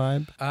open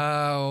vibe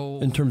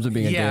in terms of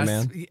being a gay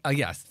man?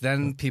 Yes.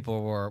 Then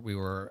we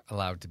were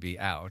allowed to be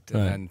out.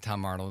 And Right. then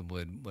Tom Arnold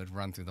would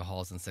run through the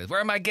halls and say, where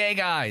are my gay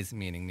guys?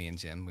 Meaning me and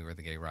Jim. We were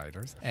the gay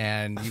writers.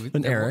 And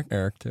And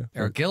Eric too.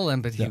 Eric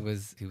Gillen, but he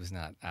was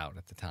not out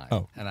at the time.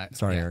 Oh,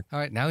 sorry, yeah. Eric. All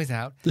right, now he's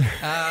out.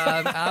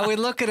 I would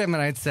look at him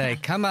and I'd say,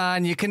 "Come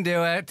on, you can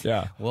do it.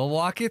 Yeah. We'll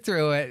walk you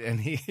through it." And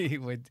he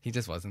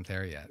just wasn't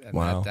there yet. And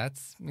Wow.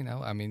 that's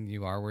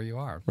you are where you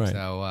are. Right.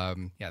 So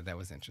that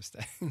was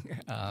interesting.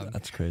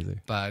 That's crazy.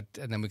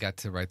 And then we got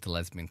to write the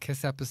lesbian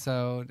kiss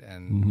episode,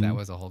 and Mm-hmm. that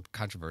was a whole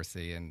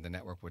controversy. And the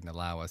network wouldn't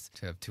allow us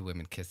to have two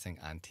women kissing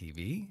on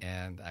TV.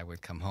 And I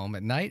would come home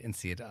at night and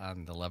see it aired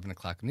on the 11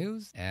 o'clock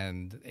news,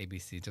 and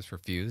ABC just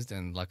refused.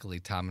 And luckily,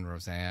 Tom and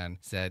Roseanne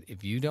said,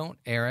 if you don't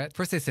air it,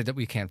 first they said that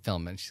we can't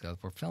film it. She goes,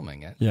 we're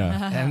filming it.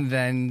 Yeah. And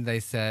then they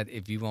said,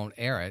 if you won't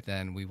air it,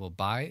 then we will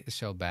buy the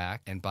show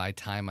back and buy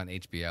time on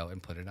HBO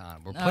and put it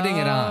on. We're putting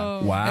it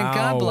on. Wow. And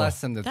God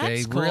bless them that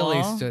That's they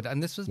really cool. stood.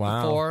 And this was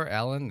Wow. before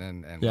Ellen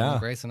and Yeah. Will and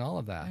Grace and all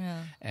of that.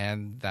 Yeah.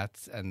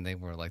 And they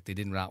were like, they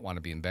did not want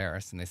to be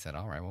embarrassed. And they said,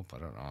 all right, we'll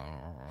put it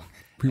on.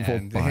 People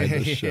And- buy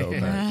the show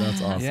back.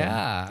 That's awesome.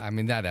 Yeah, I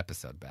mean that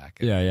episode back.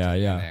 Yeah.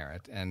 Air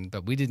it,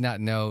 but we did not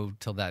know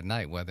till that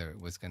night whether it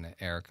was going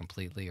to air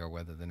completely or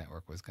whether the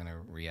network was going to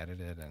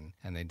re-edit it,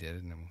 and they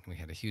did, and we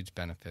had a huge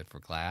benefit for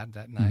GLAAD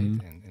that night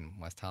in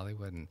West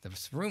Hollywood, and there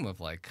was a room of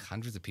like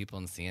hundreds of people,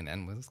 and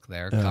CNN was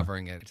there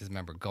covering it. I just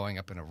remember going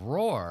up in a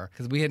roar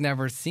because we had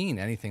never seen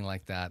anything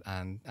like that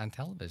on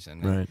television,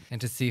 Right. and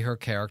to see her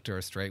character,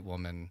 a straight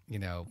woman,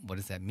 what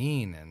does that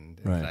mean, and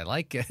Right. did I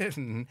like it,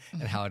 and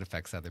how it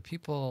affects other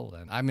people.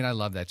 And I mean, I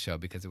love that show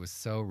because it was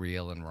so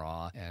real and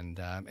raw. And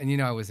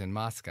I was in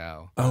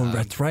Moscow. Oh,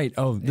 that's right.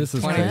 Oh, this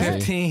is crazy.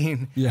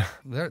 2015. Yeah.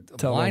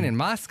 Wine them. in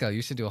Moscow.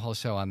 You should do a whole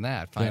show on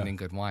that. Finding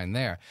good wine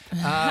there.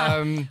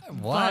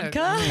 What?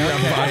 Vodka?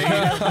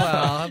 Okay.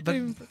 Well,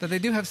 but they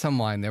do have some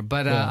wine there.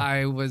 But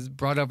I was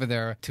brought over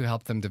there to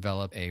help them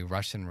develop a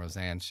Russian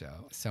Roseanne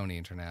show. Sony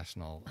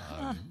International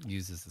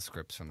uses the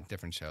scripts from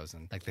different shows,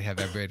 and like they have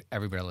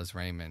Everybody Loves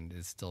Raymond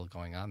is still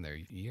going on there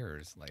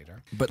years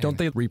later. But don't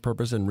they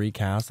repurpose and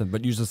recast,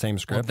 but use the same Well,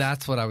 script?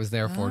 that's what I was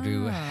there for,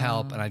 to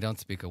help. And I don't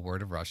speak a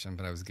word of Russian,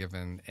 but I was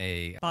given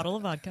a Bottle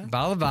of vodka.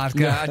 bottle of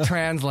vodka, a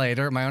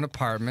translator, my own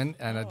apartment,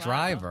 and a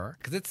driver.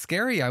 Because it's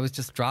scary. I was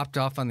just dropped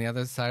off on the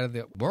other side of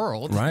the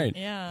world. Right.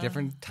 Yeah.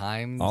 Different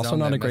time Also zone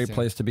not that a great missing-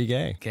 place to be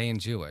gay. Gay and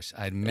Jewish.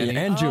 I had many,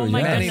 And Oh, Jewish, my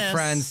yes. many goodness.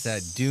 friends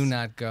said, do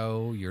not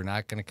go. You're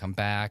not going to come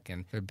back.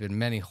 And there have been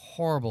many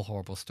horrible,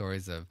 horrible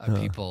stories of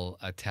people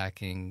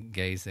attacking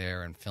gays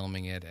there and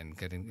filming it and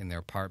getting in their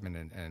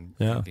apartment and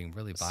being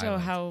really violent. So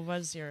how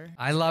was your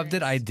I loved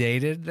it. I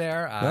dated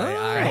there.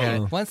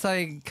 Oh. Once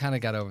I kind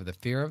of got over the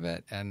fear of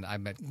it, and I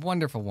met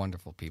wonderful,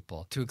 wonderful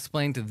people to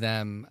explain to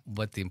them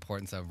what the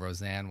importance of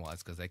Roseanne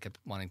was, because they kept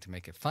wanting to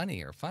make it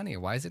funnier.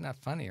 Why is it not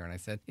funnier? And I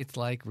said, it's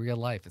like real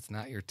life. It's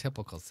not your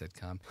typical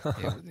sitcom.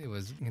 It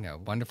was,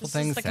 wonderful This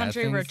things. is the sad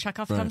country where things.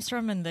 Chekhov comes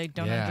from, and they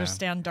don't Yeah.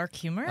 understand dark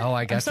humor. Oh,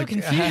 I guess I'm so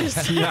it-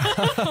 confused.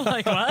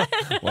 Like what?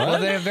 Well,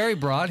 they have very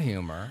broad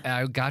humor.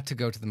 I got to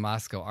go to the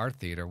Moscow Art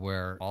Theater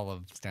where all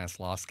of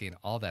Stanislavski and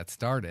all that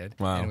started.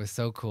 Wow. And it was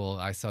so cool.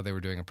 I saw they were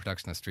doing a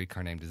production of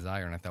Streetcar Named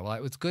Desire, and I thought, well,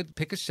 it was good.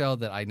 Pick a show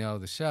that I know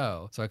the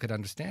show so I could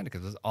understand it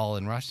because it was all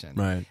in Russian.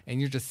 Right. And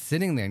you're just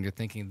sitting there and you're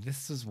thinking,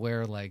 this is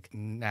where like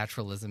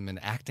naturalism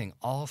and acting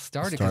all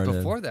started. Because Started.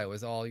 before that it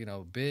was all,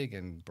 big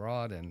and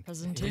broad and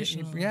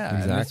Presentational.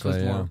 Yeah. And this was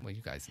Exactly, more, yeah. well,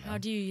 you guys know. How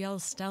do you yell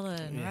Stella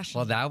in Russian?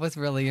 Well, that was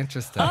really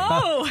interesting.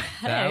 oh,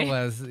 That hey.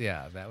 was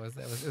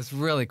it was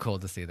really cool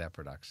to see that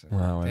production.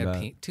 Wow, I they had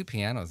bet. two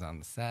pianos on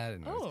the set,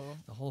 and Oh.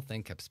 the whole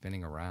thing kept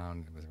spinning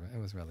around. It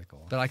was really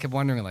cool. But I kept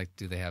wondering, like,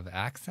 do they have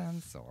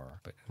accents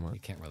but you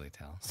can't really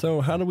tell.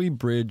 So how do we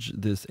bridge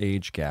this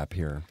age gap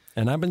here?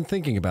 And I've been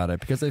thinking about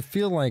it because I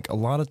feel like a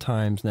lot of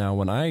times now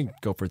when I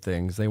go for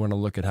things, they want to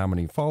look at how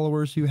many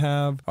followers you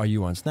have. Are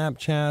you on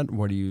Snapchat?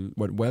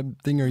 What web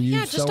thing are you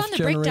Yeah, just on the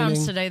self-generating?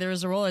 breakdowns today, there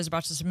was a role I was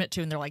about to submit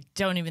to, and they're like,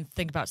 don't even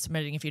think about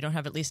submitting if you don't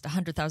have at least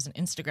 100,000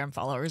 Instagram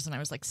followers. And I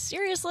was like,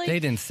 seriously? They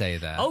didn't say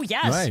that. Oh,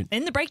 yes. Right.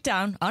 In the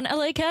breakdown on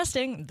LA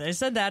Casting, they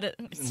said that.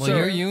 Well,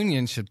 your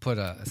union should put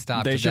a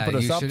stop They to should that. put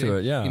a You stop to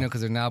it, yeah. because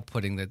they're now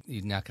putting that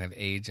you're not going to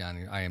have age on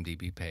your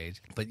IMDb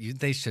page. But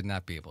they should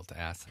not be able to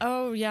ask that.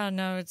 Oh, yeah,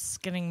 no, it's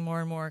getting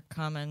more and more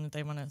common.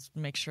 They want to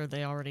make sure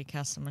they already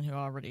cast someone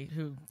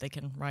who they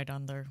can ride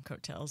on their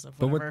coattails of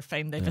whatever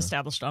fame they've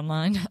established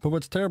online. But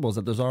what's terrible is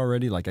that there's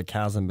already like a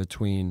chasm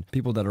between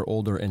people that are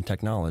older and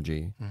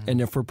technology. Mm-hmm.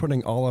 And if we're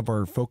putting all of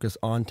our focus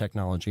on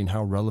technology and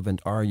how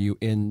relevant are you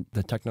in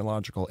the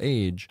technological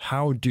age,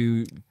 how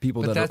do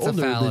people But that that's are a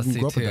older fallacy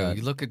grow up with too. that?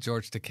 You look at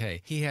George Takei;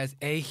 he has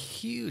a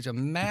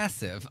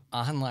massive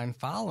online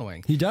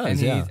following. He does, and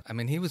yeah.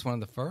 he was one of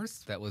the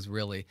first that was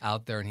really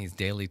out there, and he's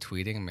daily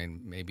tweeting. I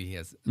mean, maybe he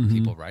has Mm-hmm.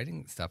 people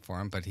writing stuff for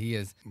him, but he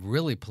is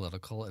really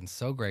political and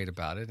so great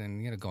about it,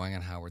 and going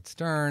on Howard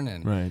Stern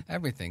and Right.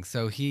 everything.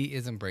 So he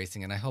is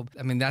embracing, and I hope.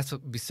 I mean, that's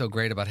what would be so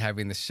great about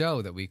having the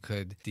show, that we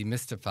could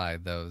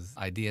demystify those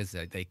ideas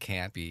that they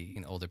can't be.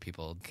 Older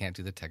people can't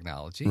do the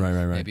technology.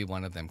 Right. Maybe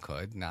one of them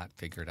could not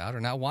figure it out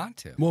or not want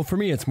to. Well, for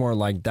me, it's more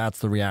like that's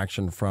the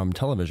reaction from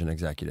television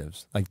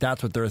executives. Like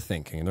that's what they're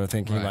thinking. They're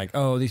thinking Right. like,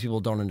 oh, these people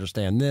don't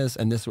understand this,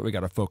 and this is what we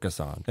got to focus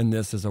on, and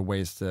this is a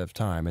waste of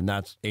time, and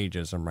that's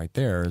ageism right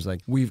there. Is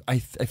like I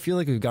feel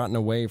like we've gotten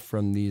away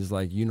from these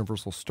like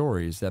universal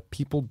stories that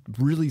people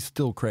really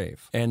still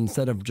crave, and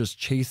instead of just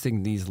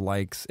chasing these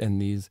likes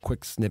and these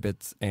quick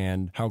snippets,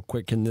 and how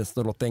quick can this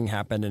little thing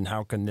happen, and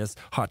how can this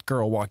hot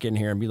girl walk in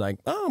here and be like,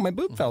 oh, my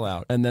boob fell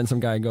out, and then some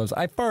guy goes,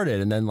 I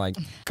farted, and then like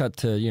cut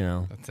to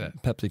That's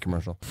it. Pepsi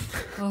commercial.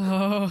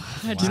 Oh,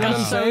 I just You know got what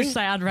I'm so saying?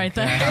 sad right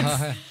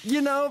there.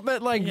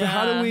 But like, Yeah.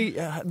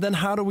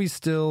 how do we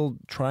still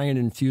try and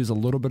infuse a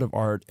little bit of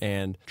art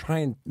and try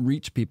and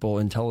reach people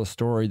and tell a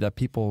story that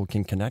people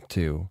can connect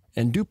to.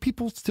 And do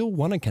people still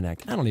want to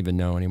connect? I don't even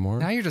know anymore.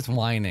 Now you're just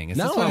whining. Is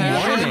No, this what I'm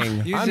happens?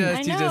 whining.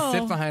 You just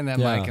sit behind that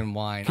Yeah. mic and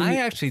whine. Can I you-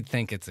 actually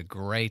think it's a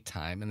great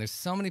time, and there's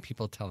so many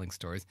people telling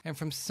stories, and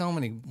from so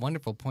many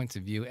wonderful points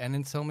of view, and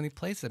in so many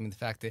places. I mean, the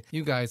fact that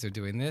you guys are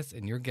doing this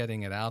and you're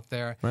getting it out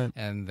there, Right.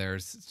 and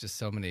there's just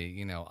so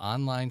many,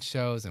 online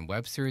shows and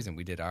web series, and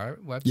we did our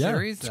web Yeah,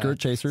 series, Skirt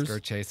Chasers.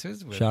 Skirt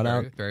Chasers. With Shout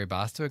Barry, out. Barry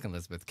Bostwick and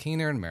Elizabeth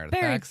Keener and Meredith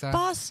Barry Baxa.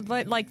 Boss,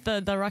 like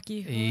the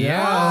Rocky.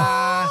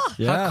 Yeah.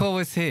 Yeah. How cool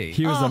was he?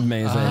 He was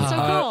amazing. that's so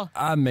cool.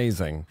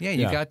 Amazing. Yeah,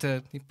 you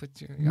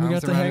put your We arms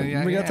got to around hang. it.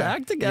 Yeah, we got to yeah.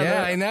 act together.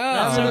 Yeah, I know.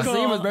 That's So the cool.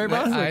 scene was very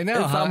Boston. I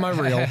know. It's on my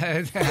reel.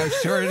 I'm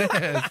sure it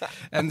is.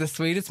 And the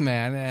sweetest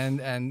man.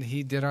 And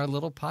he did our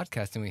little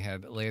podcast, and we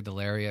had Leah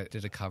Delaria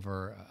did a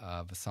cover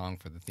of a song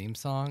for the theme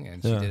song,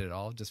 and she Yeah. did it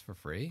all just for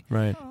free.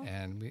 Right.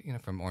 And we,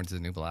 from Orange is the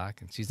New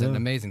Black, and she's an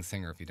amazing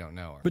singer if you don't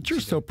know her. But you're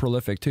She so did-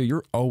 prolific too.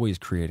 You're always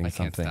creating I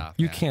can't something. stop,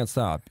 You yeah. can't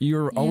stop.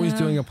 You're always Yeah.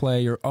 doing a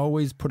play. You're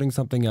always putting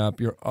something up.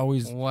 You're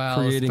always Well,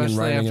 creating and especially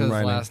writing after and this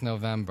writing. last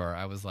November,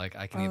 I was like,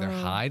 I can either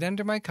hide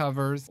under my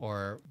covers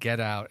or get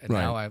out. And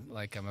Right. now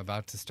I'm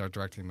about to start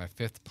directing my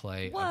 5th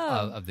play Whoa.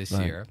 of this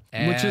Right. year,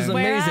 Which is And-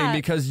 Where amazing at?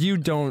 because you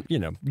don't,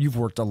 you've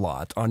worked a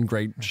lot on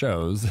great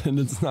shows, and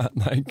it's not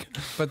like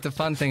But the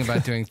fun thing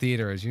about doing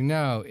theater, as you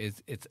know,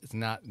 is it's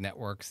not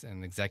networks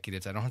and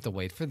executives. I don't have to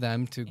wait for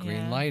them to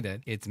green light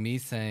it. It's me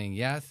saying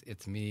yes.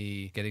 It's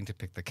me getting to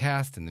pick the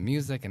cast and the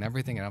music and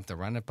everything. I don't have to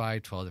run it by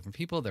 12 different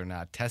people. They're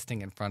not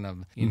testing in front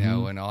of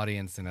an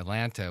audience in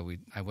Atlanta.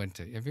 I went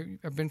to. Have you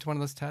ever been to one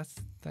of those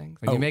test things?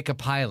 When you make a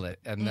pilot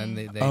and then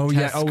they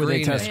where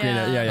they test test screen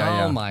it. Yeah, yeah,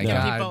 yeah. Oh my Yeah.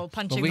 god! People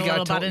punching But we the got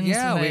little to, buttons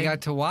Yeah, and we they-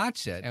 got to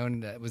watch it,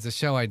 and it was a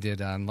show I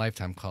did on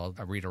Lifetime called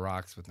Rita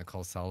Rocks with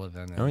Nicole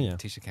Sullivan and Oh, yeah.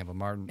 Tisha Campbell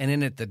Martin. And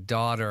in it, the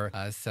daughter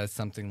says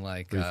something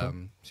like,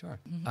 "Sure,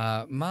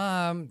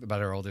 Mom,"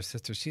 about her older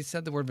sister. She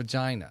said the word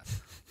vagina.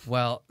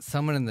 Well,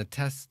 someone in the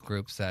test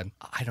group said,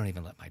 "I don't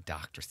even let my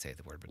doctor say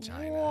the word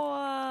vagina."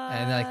 What?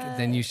 And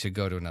then you should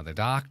go to another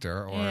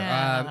doctor. Or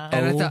Yeah.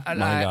 and I Oh, thought- and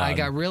my I God.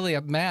 got really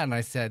mad, and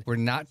I said, "We're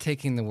not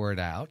taking the word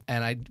out,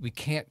 and we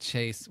can't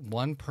chase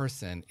one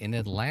person in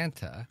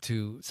Atlanta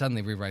to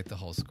suddenly rewrite the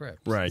whole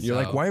script." Right. You're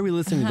So- like, why are we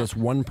listening to this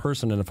one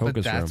person in a But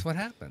focus room? that's what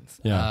happens.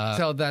 Yeah.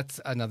 So that's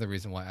another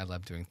reason why I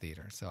love doing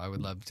theater. So I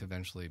would love to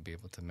eventually be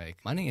able to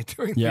make money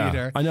doing Yeah,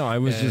 theater. I know.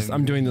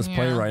 I'm doing this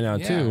play Yeah. right now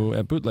Yeah. too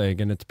at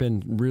Bootleg, and it's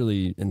been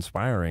really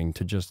inspiring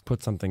to just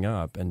put something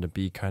up and to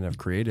be kind of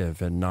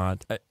creative and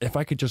not. If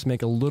I could just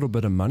make a little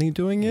bit of money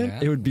doing it, Yeah.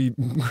 it would be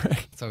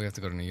great. So we have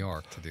to go to New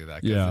York to do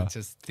that. 'Cause Yeah. it's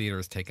just theater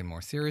is taken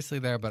more seriously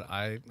there. But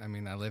I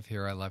mean, I live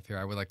here. I love here.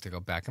 I would like to go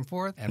back and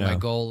forth. And my Yeah.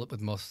 goal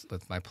with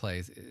my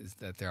plays is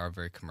that they are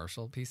very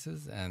commercial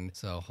pieces. And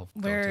so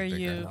hopefully, Where are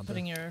you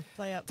putting your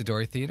play up? The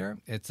Dory Theater.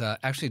 It's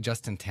actually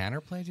Justin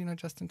Tanner played. Do you know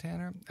Justin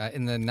Tanner?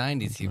 In the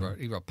 90s, he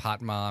wrote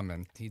Pot Mom,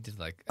 and he did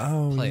like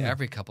a play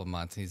every couple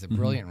months. He's a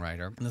brilliant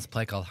writer. And this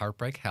play called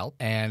Heartbreak Help.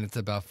 And it's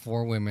about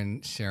 4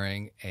 women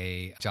sharing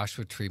a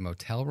Joshua Tree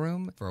motel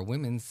room for a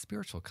women's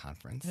spiritual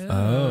conference.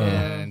 Oh.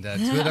 And 2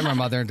 of them are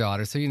mother and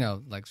daughter. So,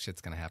 like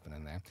shit's going to happen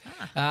in there.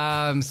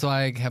 So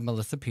I have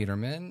Melissa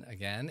Peterman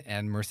again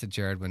and Marissa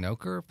Jared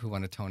Winokur, who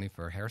won a Tony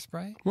for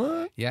Hairspray.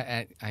 What? Yeah,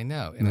 and I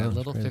know. In a That's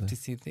little crazy.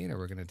 50-seat theater,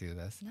 we're going to do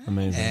this.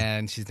 Amazing.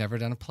 And she's never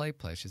done a play.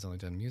 She's only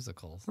done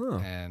musicals Oh.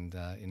 and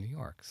in New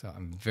York. So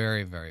I'm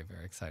very, very,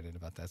 very excited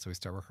about that. So we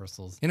start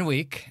rehearsals in a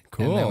week.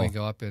 Cool. And then we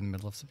go up in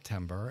middle of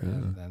September.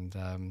 And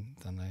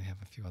then I have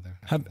a few other.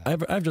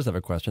 I just have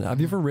a question. Have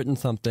you ever written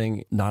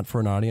something not for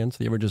an audience?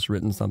 Have you ever just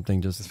written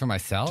something Just for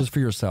myself? just for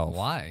yourself?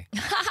 Why?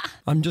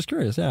 I'm just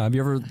curious. Yeah. Have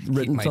you ever written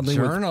Keep my something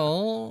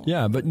journal.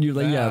 Yeah, but you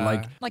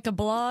like Like a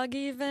blog,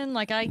 even?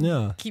 Like I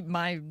Yeah. keep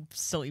my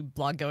silly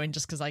blog going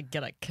just because I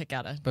get a kick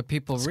out of But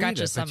people read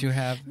scratches. it. But you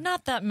have.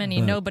 Not that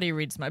many. Nobody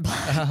reads my blog.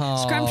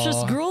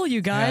 Scrumptious Gruel,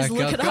 you guys. Yeah,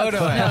 look it go up.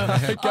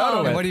 to it.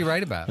 Go to it. What do you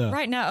write about?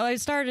 Right now, I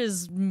started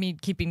as me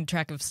keeping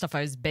track of stuff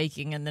I was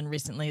baking, and then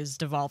recently has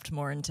devolved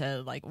more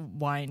into like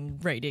wine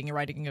rating and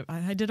writing.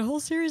 I did a whole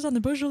series on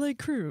the Beaujolais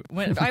Cru.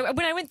 When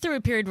I went through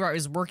a period where I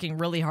was working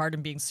really hard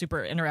and being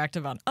super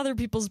interactive on other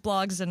people's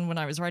blogs, and when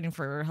I was writing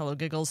for Hello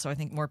Giggles, so I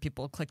think more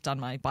people clicked on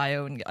my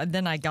bio, and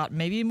then I got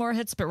maybe more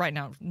hits. But right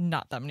now,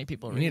 not that many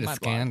people We read need my a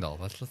blog. scandal.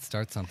 Let's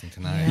start something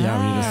tonight. Yeah,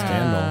 we need a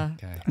scandal.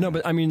 Okay. No,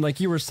 but I mean, like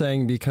you were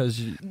saying, because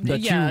that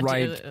Yeah, you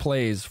write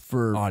plays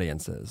for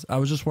audiences. I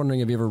was just wondering,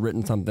 have you ever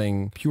written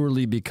something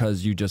purely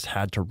because you just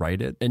had to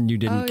write it and you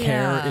didn't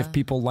care yeah. if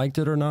people liked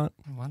it or not?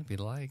 I want to be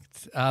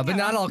liked, but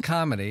not all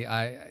comedy.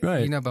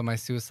 Right. You know about my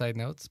Suicide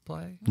Notes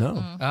play?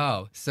 No.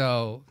 Oh,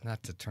 so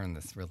not to turn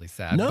this really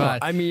sad. No,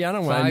 but I mean, I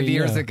don't. 5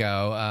 years yeah.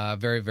 ago, a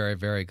very, very,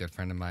 very good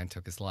friend of mine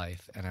took his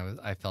life, and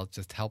I felt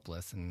just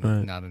helpless and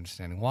not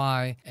understanding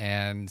why.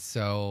 And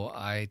so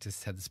I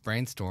just had this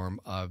brainstorm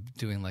of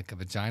doing like a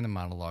vagina vagina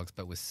monologues,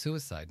 but with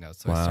suicide notes.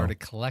 So I Wow. started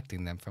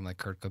collecting them from like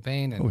Kurt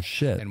Cobain and, Oh,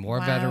 shit. and war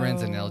Wow.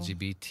 veterans and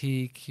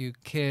LGBTQ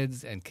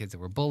kids and kids that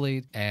were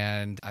bullied.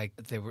 And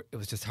it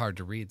was just hard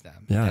to read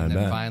them. Yeah, and I then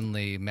bet.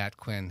 finally, Matt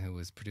Quinn, who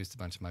was produced a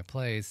bunch of my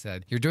plays,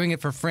 said, "You're doing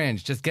it for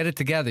Fringe. Just get it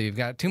together. You've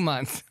got 2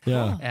 months."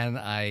 Yeah. And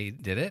I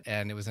did it,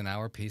 and it was an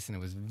hour piece, and it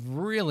was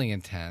really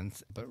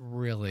intense, but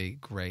really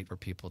great for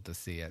people to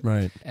see it.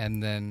 Right.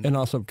 And then And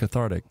also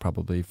cathartic,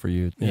 probably, for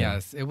you. Yeah.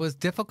 Yes, it was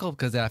difficult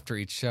because after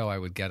each show, I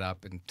would get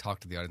up and talk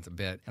to the audience a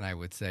bit, and I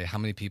would say, "How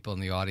many people in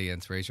the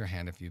audience raise your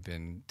hand if you've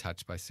been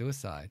touched by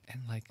suicide?"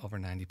 And like over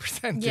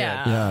 90% did.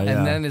 Yeah. Yeah, yeah.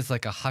 And then it's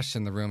like a hush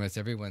in the room as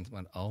everyone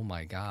went, "Oh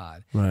my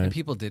God!" Right. And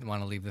people didn't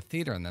want to leave the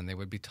theater, and then they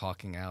would be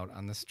talking out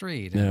on the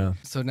street. And Yeah.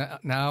 So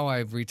now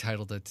I've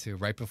retitled it to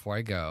 "Right Before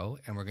I Go,"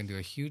 and we're going to do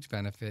a huge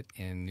benefit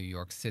in New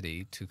York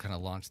City to kind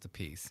of launch the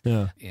piece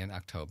Yeah. in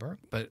October.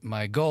 But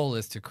my goal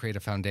is to create a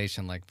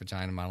foundation like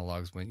Vagina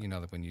Monologues. When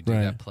that when you do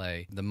Right. that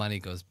play, the money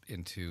goes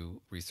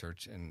into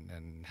research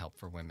and help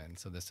for women.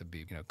 So this would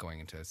be going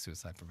into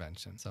suicide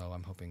prevention. So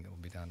I'm hoping it will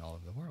be done all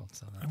over the world.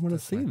 So I want to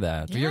see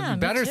that. Yeah. you me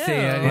better too. see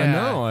it. I yeah.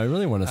 know. I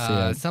really want to see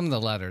it. Some of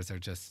the letters are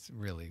just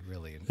really,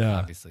 really Yeah.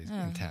 obviously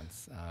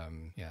intense.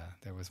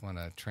 There was one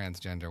a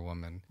transgender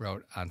woman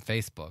wrote on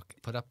Facebook,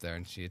 put up there,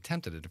 and she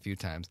attempted it a few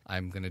times.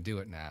 "I'm going to do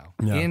it now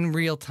Yeah. in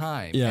real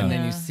time." Yeah. And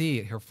then you Yeah.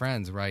 see her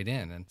friends write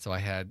in. And so I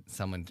had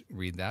someone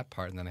read that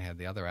part, and then I had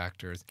the other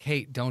actors,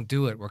 "Kate, don't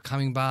do it. We're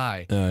coming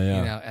by."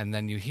 Yeah. And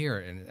then you hear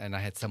it, and I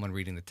had someone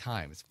reading the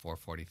time. It's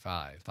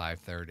 4:45,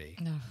 5:30.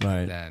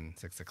 Right. Then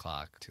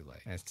 6:00, too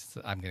late. And it's just,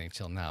 I'm getting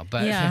chill now.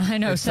 But Yeah, I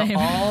know, it's same.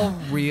 all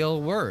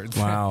real words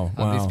Wow,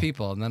 of these wow.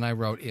 people. And then I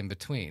wrote in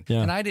between.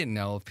 Yeah. And I didn't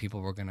know if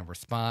people were going to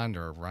respond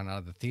or run out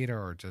of the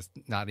theater or just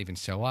not even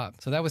show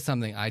up. So that was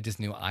something I just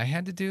knew I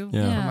had to do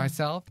Yeah. for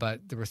myself.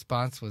 But the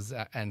response was,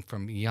 and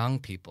from young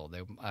people,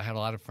 I had a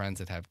lot of friends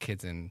that have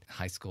kids in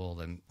high school,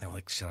 and they were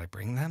like, "Should I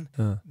bring them?"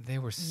 They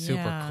were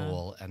super Yeah.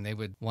 cool. And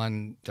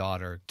one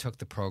daughter took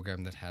the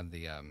program that had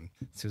the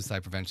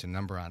suicide prevention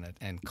number on it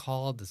and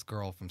called this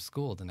girl from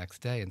school the next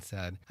day and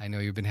said, "I know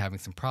you've been having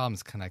some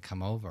problems. Can I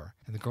come over?"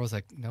 And the girl's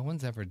like, "No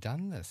one's ever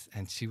done this."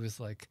 And she was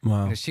like,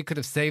 Wow. she could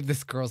have saved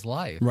this girl's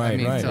life. Right, I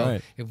mean, right, so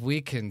right. if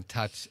we can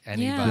touch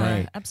anybody, Yeah,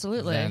 Right.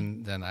 absolutely.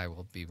 then I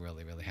will be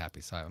really, really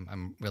happy. So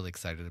I'm really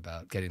excited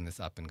about getting this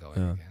up and going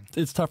Yeah. again.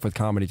 It's tough with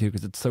comedy too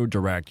because it's so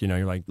direct.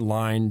 You're like,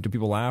 line, do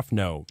people laugh?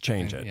 No,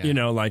 change it.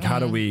 Yeah. How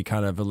do we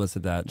kind of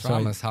elicit that?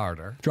 Drama's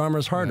harder.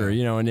 Drama's harder,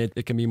 and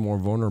it can be more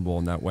vulnerable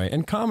in that way.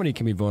 And comedy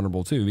can be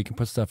vulnerable too. We can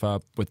put stuff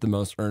up with the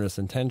most earnest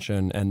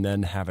intention and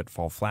then have it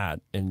fall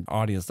flat. And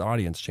audience to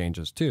audience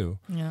changes too.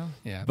 Yeah.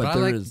 Yeah, But but I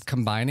there like is-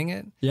 combining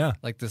it. Yeah.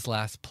 Like this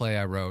last play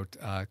I wrote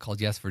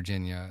called Yes,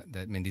 Virginia,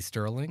 that Mindy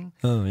Sterling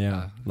Oh,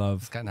 yeah.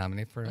 Love. got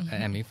nominated for an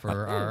Emmy for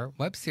our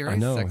web series. I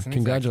know. Sex and the City.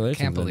 Congratulations.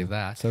 Can't believe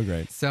Linda. that. So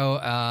great. So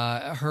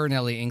her and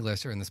Ellie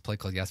English are in this play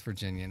called Yes,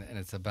 Virginia, and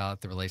it's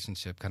about the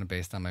relationship kind of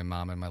based on my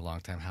mom and my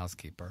longtime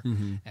housekeeper.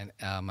 Mm-hmm. And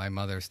my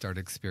mother started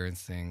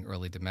experiencing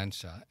early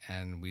dementia,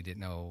 and we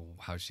didn't know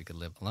how she could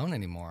live alone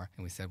anymore.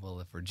 And we said, well,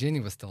 if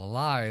Virginia was still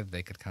alive,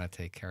 they could kind of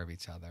take care of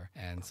each other.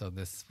 And so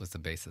this was the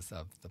basis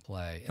of the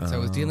play. And so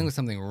it was dealing with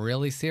something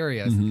really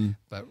serious,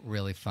 but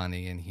really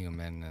funny and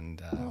human.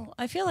 And Well,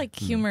 I feel like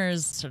humor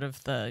is sort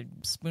of the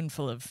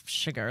spoonful of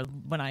sugar.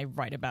 When I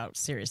write about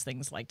serious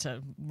things, like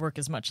to work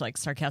as much like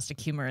sarcastic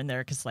humor in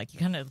there, because like you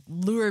kind of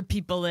lure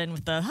people in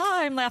with the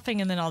 "hi, I'm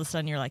laughing," and then all of a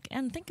sudden you're like,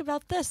 "and think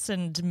about this,"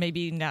 and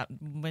maybe not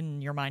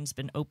when your mind's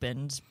been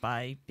opened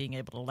by being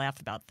able to laugh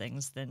about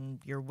things, then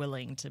you're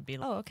willing to be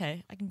like, "Oh,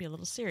 okay, I can be a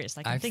little serious.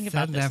 I can I've think said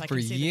about this. that I for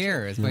can see the truth."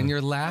 years. When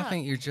you're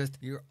laughing,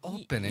 you're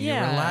open and you're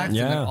Yeah. relaxed,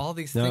 Yeah. and all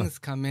these Yeah. things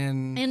come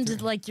in.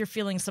 And like you're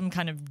feeling some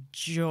kind of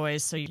joy,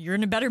 so you're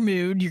in a better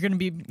mood. You're going to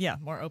be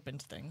more open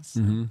to things.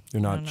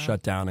 You're not know.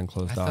 shut down and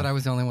closed I off. thought I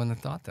was the only one that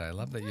thought that. I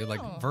love that you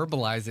like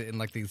verbalize it in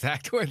like the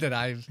exact way that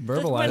I've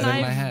Verbalize When it.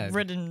 I've my head.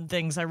 written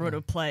things, I wrote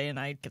a play and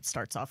it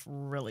starts off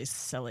really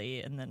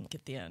silly and then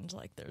at the end,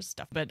 like there's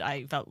stuff. But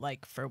I felt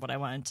like for what I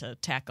wanted to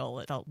tackle,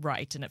 it felt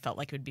right and it felt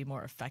like it would be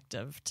more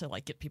effective to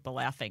like get people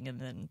laughing and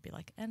then be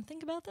like, and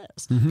think about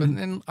this. But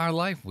in our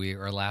life, we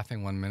are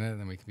laughing one minute and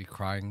then we could be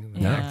crying the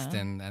Yeah. next,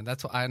 and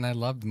that's why. And I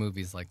loved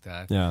movies like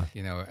that. Yeah.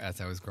 You know,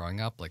 as I was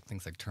growing up, like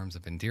things like Terms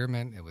of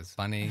Endearment, it was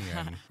funny,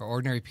 and for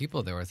ordinary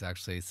people, there was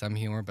actually some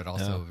humor, but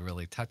also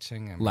really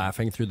touching. And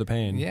Laughing through the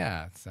pain.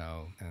 Yeah.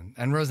 So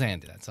and Roseanne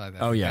did that. So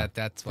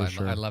that's why for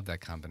sure. I love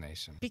that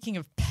combination. Speaking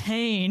of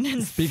pain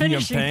and Speaking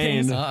of finishing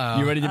pain, things,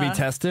 you ready to be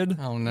tested?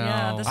 Oh no.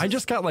 Yeah, this I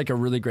just got like a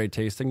really great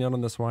tasting note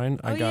on this wine.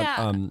 I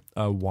got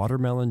a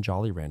watermelon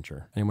Jolly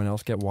Rancher. Anyone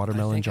else get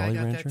watermelon I think Jolly I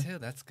got Rancher? that too.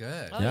 That's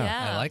good. Oh,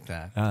 yeah. I like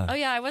that. Oh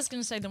yeah, I was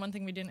going to say the one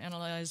thing we didn't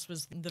analyze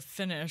was the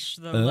finish,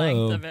 the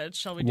length of it.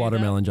 Shall we do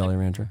Watermelon that? Jolly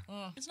Rancher.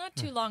 It's not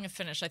too long a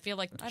finish. I feel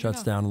like I don't Shuts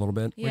know. down a little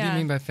bit. What do you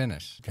mean by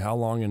finish? How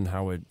long and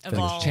how it finishes.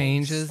 Evolves.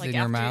 Changes Like in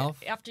your after-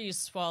 mouth? After you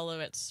swallow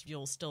it,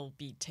 you'll still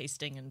be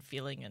tasting and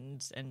feeling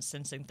and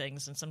sensing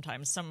things. And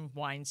sometimes some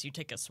wines you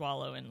take a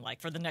swallow and like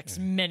for the next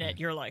minute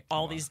you're like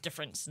all these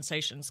different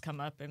sensations come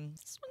up. And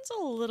this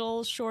one's a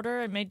little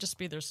shorter. It may just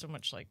be there's so much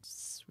much like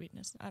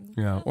sweetness. I don't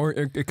Yeah, know. or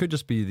it could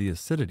just be the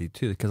acidity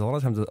too, because a lot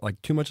of times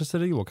like too much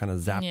acidity will kind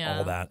of zap Yeah.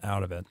 all that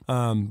out of it.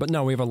 But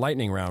no, we have a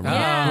lightning round. We're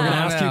Yeah. going to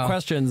ask you no.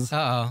 questions.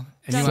 Uh-oh.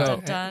 And Dun, you dun,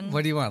 want, dun.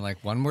 what do you want,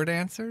 like one-word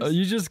answers?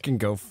 You just can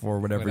go for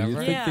whatever you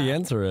Whatever? think the Yeah.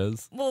 answer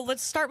is. Well,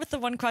 let's start with the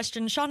one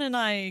question. Shaughn and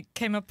I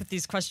came up with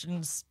these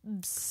questions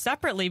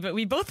separately, but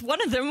we both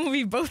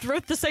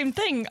wrote the same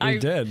thing. We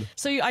did.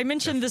 So I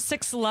mentioned the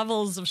 6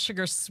 levels of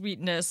sugar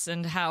sweetness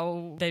and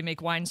how they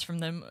make wines from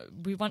them.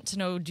 We want to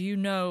know, do you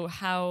know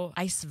how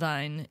ice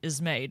wine is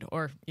made,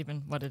 or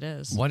even what it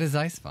is? What is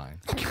ice vine?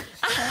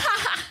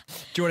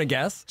 Do you want to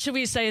guess? Should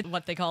we say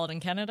what they call it in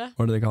Canada?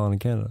 What do they call it in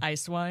Canada?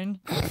 Ice wine.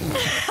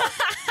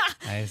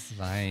 Ice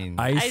vine.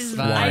 Ice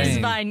wine. Ice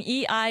wine.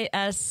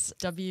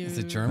 EISW. Is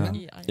it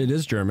German? It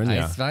is German,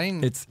 yeah. Ice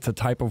wine? It's a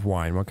type of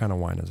wine. What kind of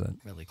wine is it?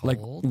 Really Like,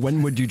 cold?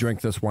 when would you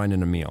drink this wine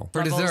in a meal?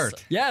 For Bubbles.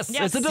 dessert. Yes,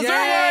 Yes. it's a dessert Yay!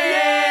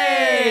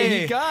 wine!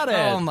 Yay! You got it.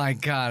 Oh my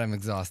God, I'm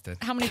exhausted.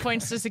 How many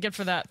points does it get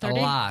for that? A 30?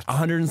 lot.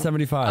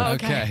 175.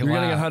 Okay. You're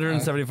getting wow.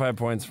 175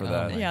 points for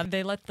that. Yeah,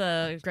 they let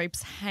the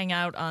grapes hang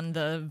out on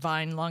the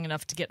vine long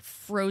enough to get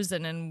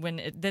frozen, and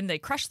then they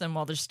crush them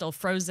while they're still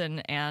frozen,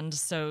 and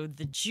so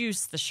the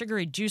juice, the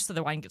sugary juice of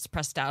the wine gets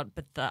pressed out,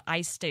 but the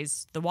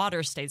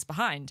water stays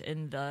behind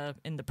in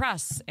the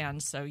press,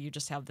 and so you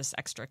just have this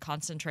extra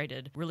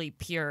concentrated, really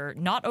pure,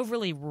 not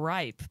overly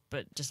ripe,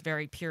 but just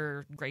very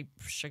pure grape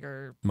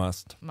sugar.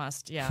 Must.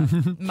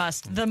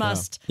 The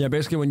must. Yeah,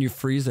 basically when you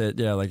freeze it,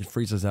 like it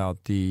freezes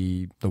out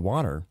the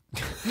water.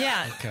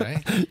 Yeah.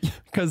 Okay.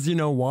 Because,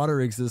 water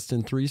exists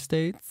in 3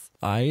 states.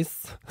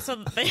 Ice, So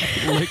they.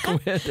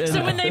 liquid, and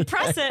So when they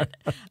press it,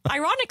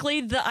 ironically,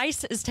 the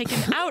ice is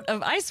taken out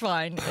of ice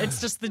wine. It's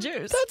just the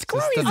juice. That's Just the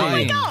crazy. Oh my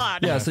vine.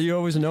 God. Yeah, so you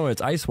always know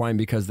it's ice wine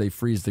because they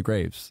freeze the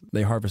grapes.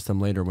 They harvest them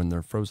later when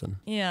they're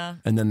frozen. Yeah.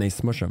 And then they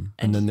smush them.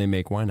 And then they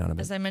make wine out of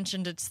As it. I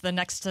mentioned, it's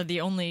the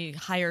only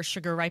higher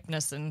sugar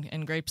ripeness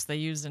in grapes they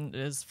use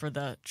is for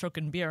the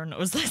Trockenbeeren,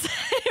 as they say,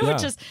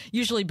 which Yeah. is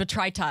usually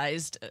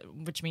botrytized,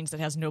 which means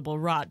it has noble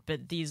rot.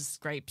 But these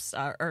grapes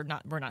are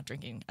not. We're not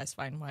drinking ice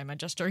wine. Why am I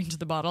gesturing to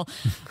the bottle?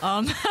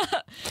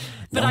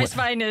 But ice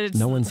wine is.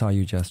 No one saw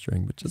you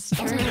gesturing, but just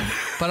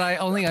But I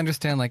only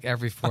understand like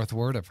every 4th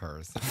word of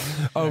hers.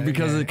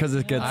 because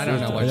it gets. I don't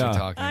know what yeah. you're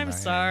talking I'm about.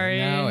 sorry.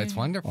 No, it's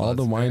wonderful. All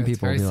the It's wine very,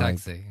 people It's be very like-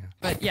 sexy.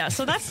 But yeah,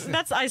 so that's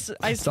ice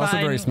It's wine. also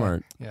very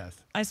smart. Yes.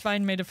 Ice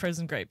wine made of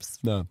frozen grapes.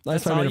 No,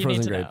 That's ice wine all made of you need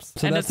frozen to know. grapes.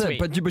 So And that's it's it.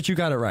 sweet. But you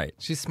got it right.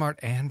 She's smart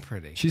and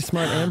pretty. She's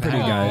smart and pretty,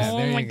 Oh, guys.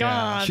 there you my go.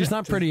 God. She's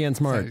not pretty and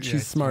smart. So, She's yeah,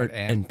 smart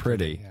and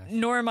pretty. yeah.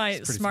 Nor am I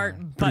pretty smart,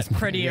 smart. but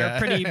pretty, or Yeah.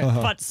 pretty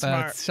but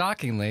smart. But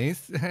shockingly.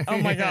 Oh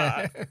my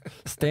God.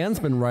 Stan's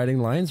been writing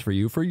lines for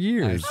you for I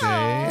years. see.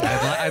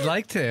 I'd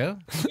like to.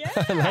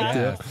 Yeah.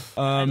 Yeah.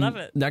 I love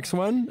it. Next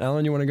one,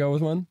 Ellen, you want to go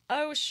with one?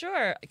 Oh,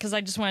 sure. Because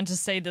I just wanted to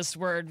say this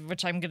word,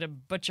 which I'm going to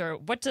butcher.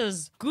 What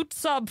does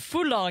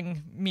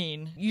Gutsabfulong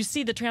mean? You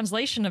see the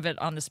translation of it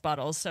on this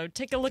bottle. So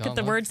take a look Don't at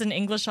the look. words in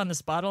English on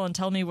this bottle and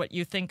tell me what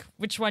you think,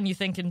 which one you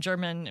think in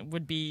German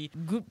would be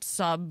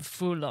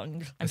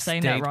Gutsabfulong. I'm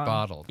saying that state wrong.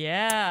 bottle.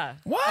 Yeah.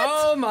 What?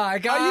 Oh my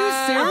God.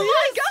 Oh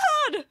my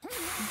God!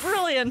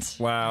 Brilliant.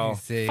 Wow. I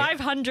see.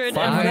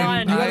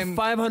 501. You have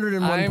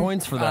 501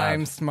 points for that.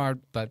 I'm smart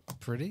but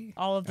pretty.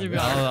 All of the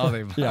All of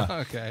the above. Yeah.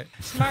 Okay.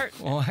 smart.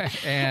 Well,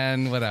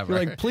 and whatever.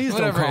 You're like, please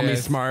don't Whatever call it me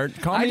is. smart.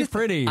 Call me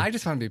pretty. I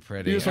just want to be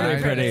pretty. You just wanna be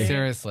I- pretty.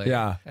 Seriously.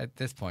 Yeah. At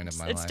this point of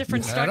my It's life.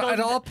 different At- struggles. At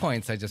all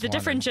points, I just The want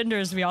different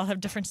genders, we all have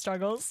different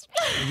struggles.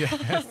 Yes.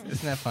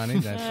 Isn't that funny?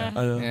 That's,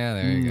 know. yeah,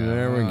 there you go.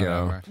 There we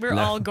go. Whatever. We're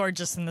all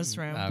gorgeous in this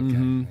room.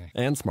 Okay.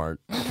 And smart.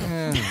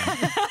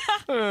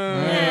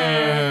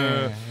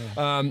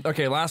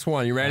 Okay, last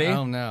one. You ready?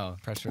 Oh no,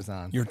 pressure's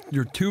on.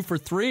 You're 2 for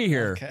 3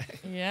 here. Okay.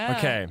 Yeah.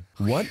 Okay.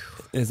 What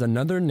is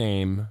another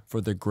name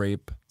for the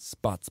grape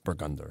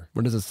Spotsburgunder?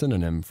 What is a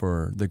synonym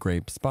for the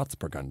grape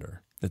Spotsburgunder?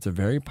 It's a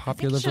very I think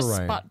popular it's just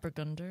variety. Spot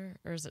Burgunder,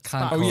 or is it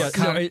Concord.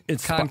 Spot? Oh, yeah. No,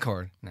 it's spot-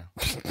 Concord. No.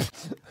 like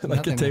a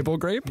Nothing. table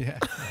grape? Yeah.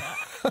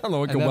 I don't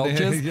know, like a Another-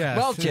 Welch's? yes,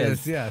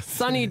 Welch's. yes.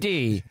 Sunny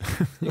D.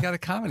 You got a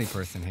comedy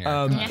person here.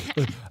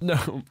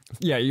 No.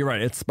 Yeah, you're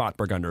right. It's Spot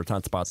Burgunder. It's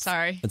not Spots.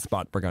 Sorry. It's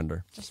Spot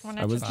Burgunder. Just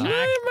wanted I was. to Yeah,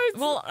 check. my-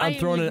 Well, I'm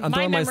throwing it. I'm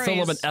throwing my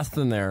syllable S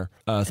in there.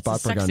 Spot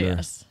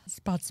Burgunder.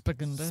 Spot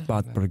Burgunder.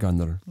 Spot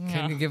Burgunder.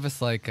 Can you give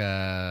us like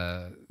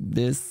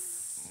This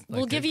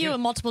We'll give you a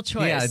multiple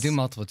choice. Yeah, do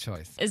multiple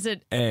choice. Is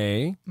it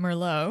A,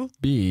 Merlot,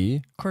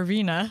 B,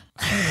 Corvina,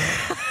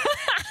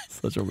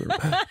 such a weird,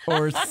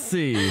 or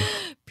C.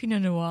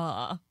 Pinot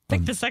Noir?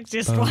 Pick the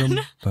sexiest one.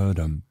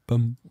 Ba-dum,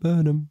 bum,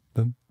 ba-dum,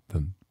 bum,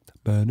 bum,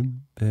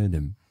 ba-dum,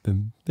 ba-dum,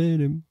 bum,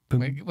 ba-dum, bum,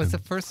 Wait, what's the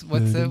bum, first?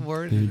 What's the ba-dum,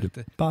 word?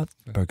 ba-dum, Spot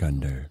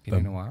Burgunder.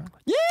 Pinot Bum. Noir.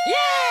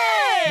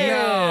 Yay!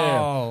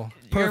 No.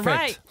 You're Perfect.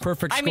 right.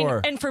 Perfect I mean,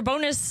 score. and for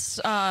bonus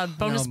No,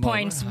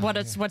 points,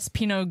 but- what's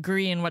Pinot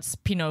Gris and what's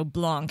Pinot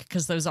Blanc?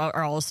 Because those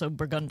are also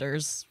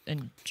Burgunders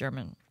in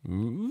German.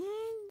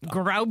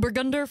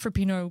 Grauburgunder for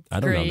Pinot I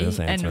don't know Gris this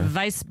and answer.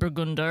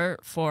 Weissburgunder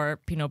for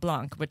Pinot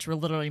Blanc, which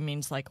literally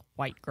means like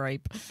white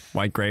grape.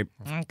 White grape.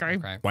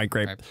 Okay. White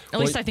grape. At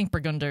least I think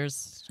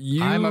Burgunders.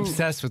 I'm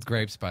obsessed with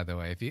grapes, by the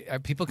way.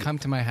 If people come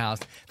to my house,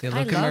 they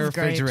look in my love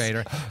grapes.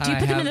 refrigerator. Do you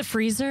put them in the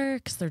freezer?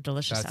 Because they're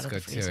delicious That's out of the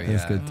good freezer. too.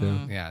 That's Yeah. good too.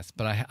 Yes,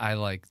 but I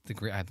like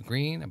I have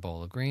green, a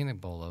bowl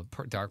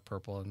of dark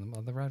purple, and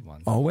the red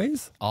ones.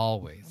 Always?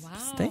 Always. Wow.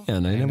 Stan, I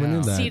never knew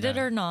know. that. Seeded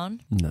or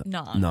non? No.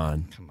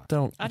 Non. Come on.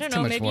 Don't. I don't It's know.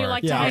 too much Maybe you work.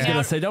 like Yeah, to I was hang going to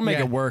out. say, don't make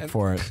Yeah, it work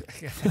for it.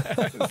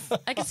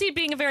 I can see it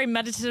being a very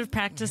meditative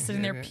practice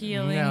sitting there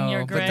peeling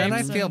your but grapes. then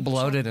I feel and-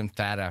 bloated and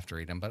fat after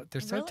eating them. But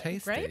they're so Really?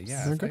 tasty. Grapes?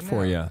 Yes, They're good I for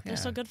know. you. They're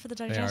so good for the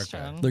They are good.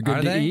 digestion. They're good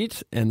Are to they?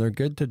 eat and they're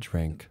good to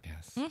drink. Yes.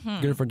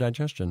 Good for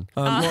digestion.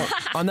 Well,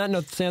 on that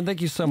note, Stan,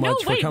 thank you so much No,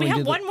 for wait, coming. we to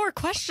have the- one more We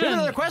question. have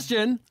another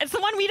question. It's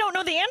the one we don't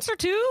know the answer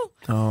to.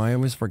 Oh, I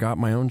always forgot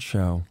my own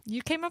show.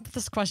 You came up with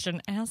this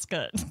question. Ask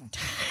it.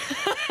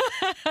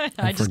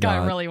 I just got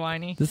forgot. really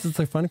whiny. This is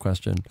a fun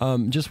question.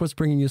 Just what's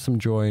bringing you some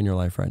joy in your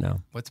life right now?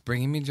 What's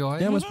bringing me joy?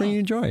 Yeah, what's bringing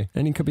you joy?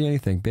 And it could be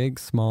anything, big,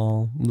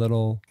 small,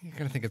 little. You're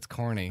gonna think it's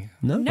corny,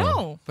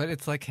 No. but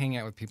it's like hanging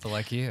out with people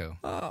like you.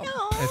 No.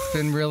 It's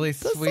been really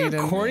sweet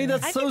and corny.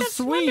 That's I so think that's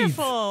sweet.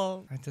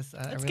 wonderful. I It's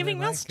really giving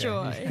like us it.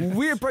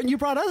 joy. You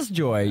brought us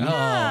joy.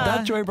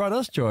 That joy brought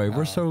us joy.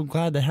 We're so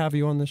glad to have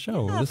you on the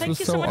show. Yeah, this thank was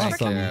you so so much for awesome.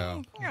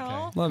 coming. Okay.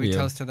 Aw. Love we you.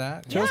 toast to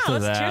that. Yeah, to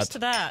let's that. cheers to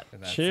that.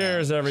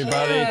 Cheers,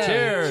 everybody.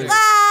 Cheers.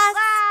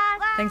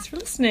 Thanks for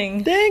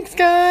listening. Thanks,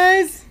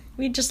 guys.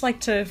 We'd just like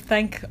to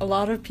thank a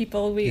lot of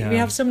people. We Yeah.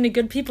 have so many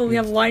good people. We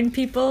have wine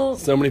people.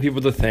 So many people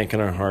to thank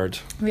in our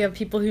heart. We have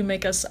people who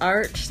make us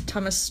art.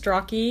 Thomas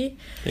Strachey.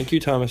 Thank you,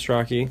 Thomas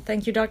Strachey.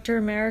 Thank you, Dr.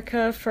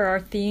 America, for our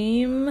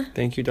theme.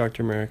 Thank you,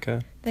 Dr.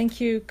 America. Thank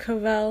you,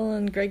 Covell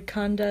and Greg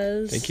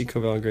Condes. Thank you,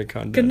 Covell and Great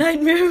Content. Good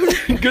night, Moon.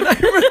 Good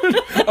night, Moon.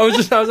 I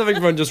was having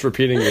fun just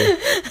repeating you.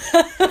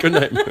 Good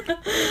night, Moon.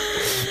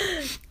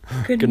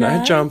 Good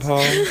night, John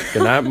Paul.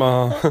 Good night,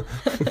 Ma.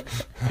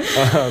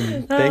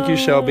 Thank you,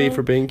 Shelby,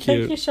 for being cute.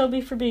 Thank you,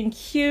 Shelby, for being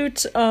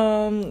cute.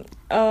 Thank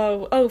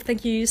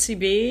you,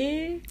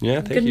 UCB. Yeah,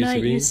 thank Good you,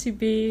 night, UCB.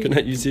 UCB. Good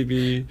night,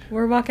 UCB.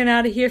 We're walking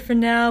out of here for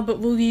now, but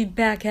we'll be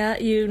back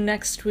at you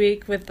next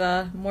week with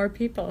more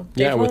people.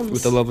 Dave Holmes.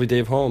 With the lovely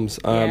Dave Holmes.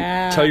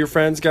 Yeah. Tell your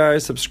friends,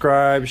 guys.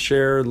 Subscribe,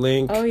 share,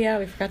 link. Oh, yeah,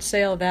 we forgot to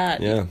say all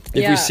that. Yeah.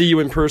 If we see you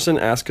in person,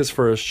 ask us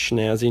for a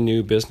snazzy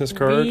new business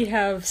card. We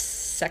have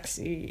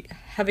sexy,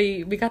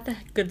 heavy, we got the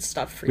good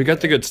stuff for you. We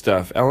got the good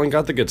stuff. Ellen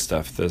got the good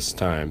stuff this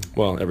time.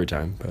 Well, every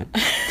time, but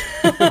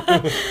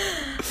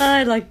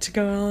I'd like to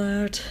go all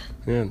out.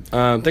 yeah.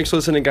 Thanks for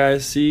listening,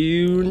 guys. See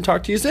you and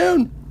talk to you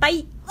soon.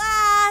 Bye.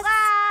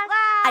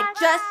 I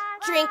just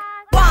drink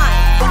wine.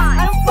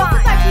 I don't fuck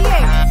with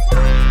IPAs.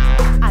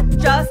 I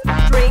just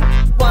drink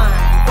wine.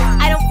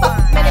 I don't fuck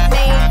with minute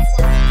maids.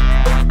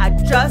 I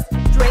just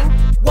drink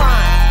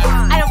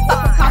wine. I don't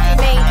fuck with coffee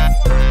mates.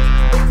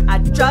 I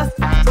just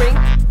drink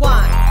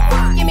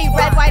wine. Give me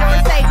red, white, or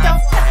say,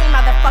 don't touch me,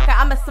 motherfucker.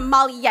 I'm a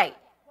sommelier.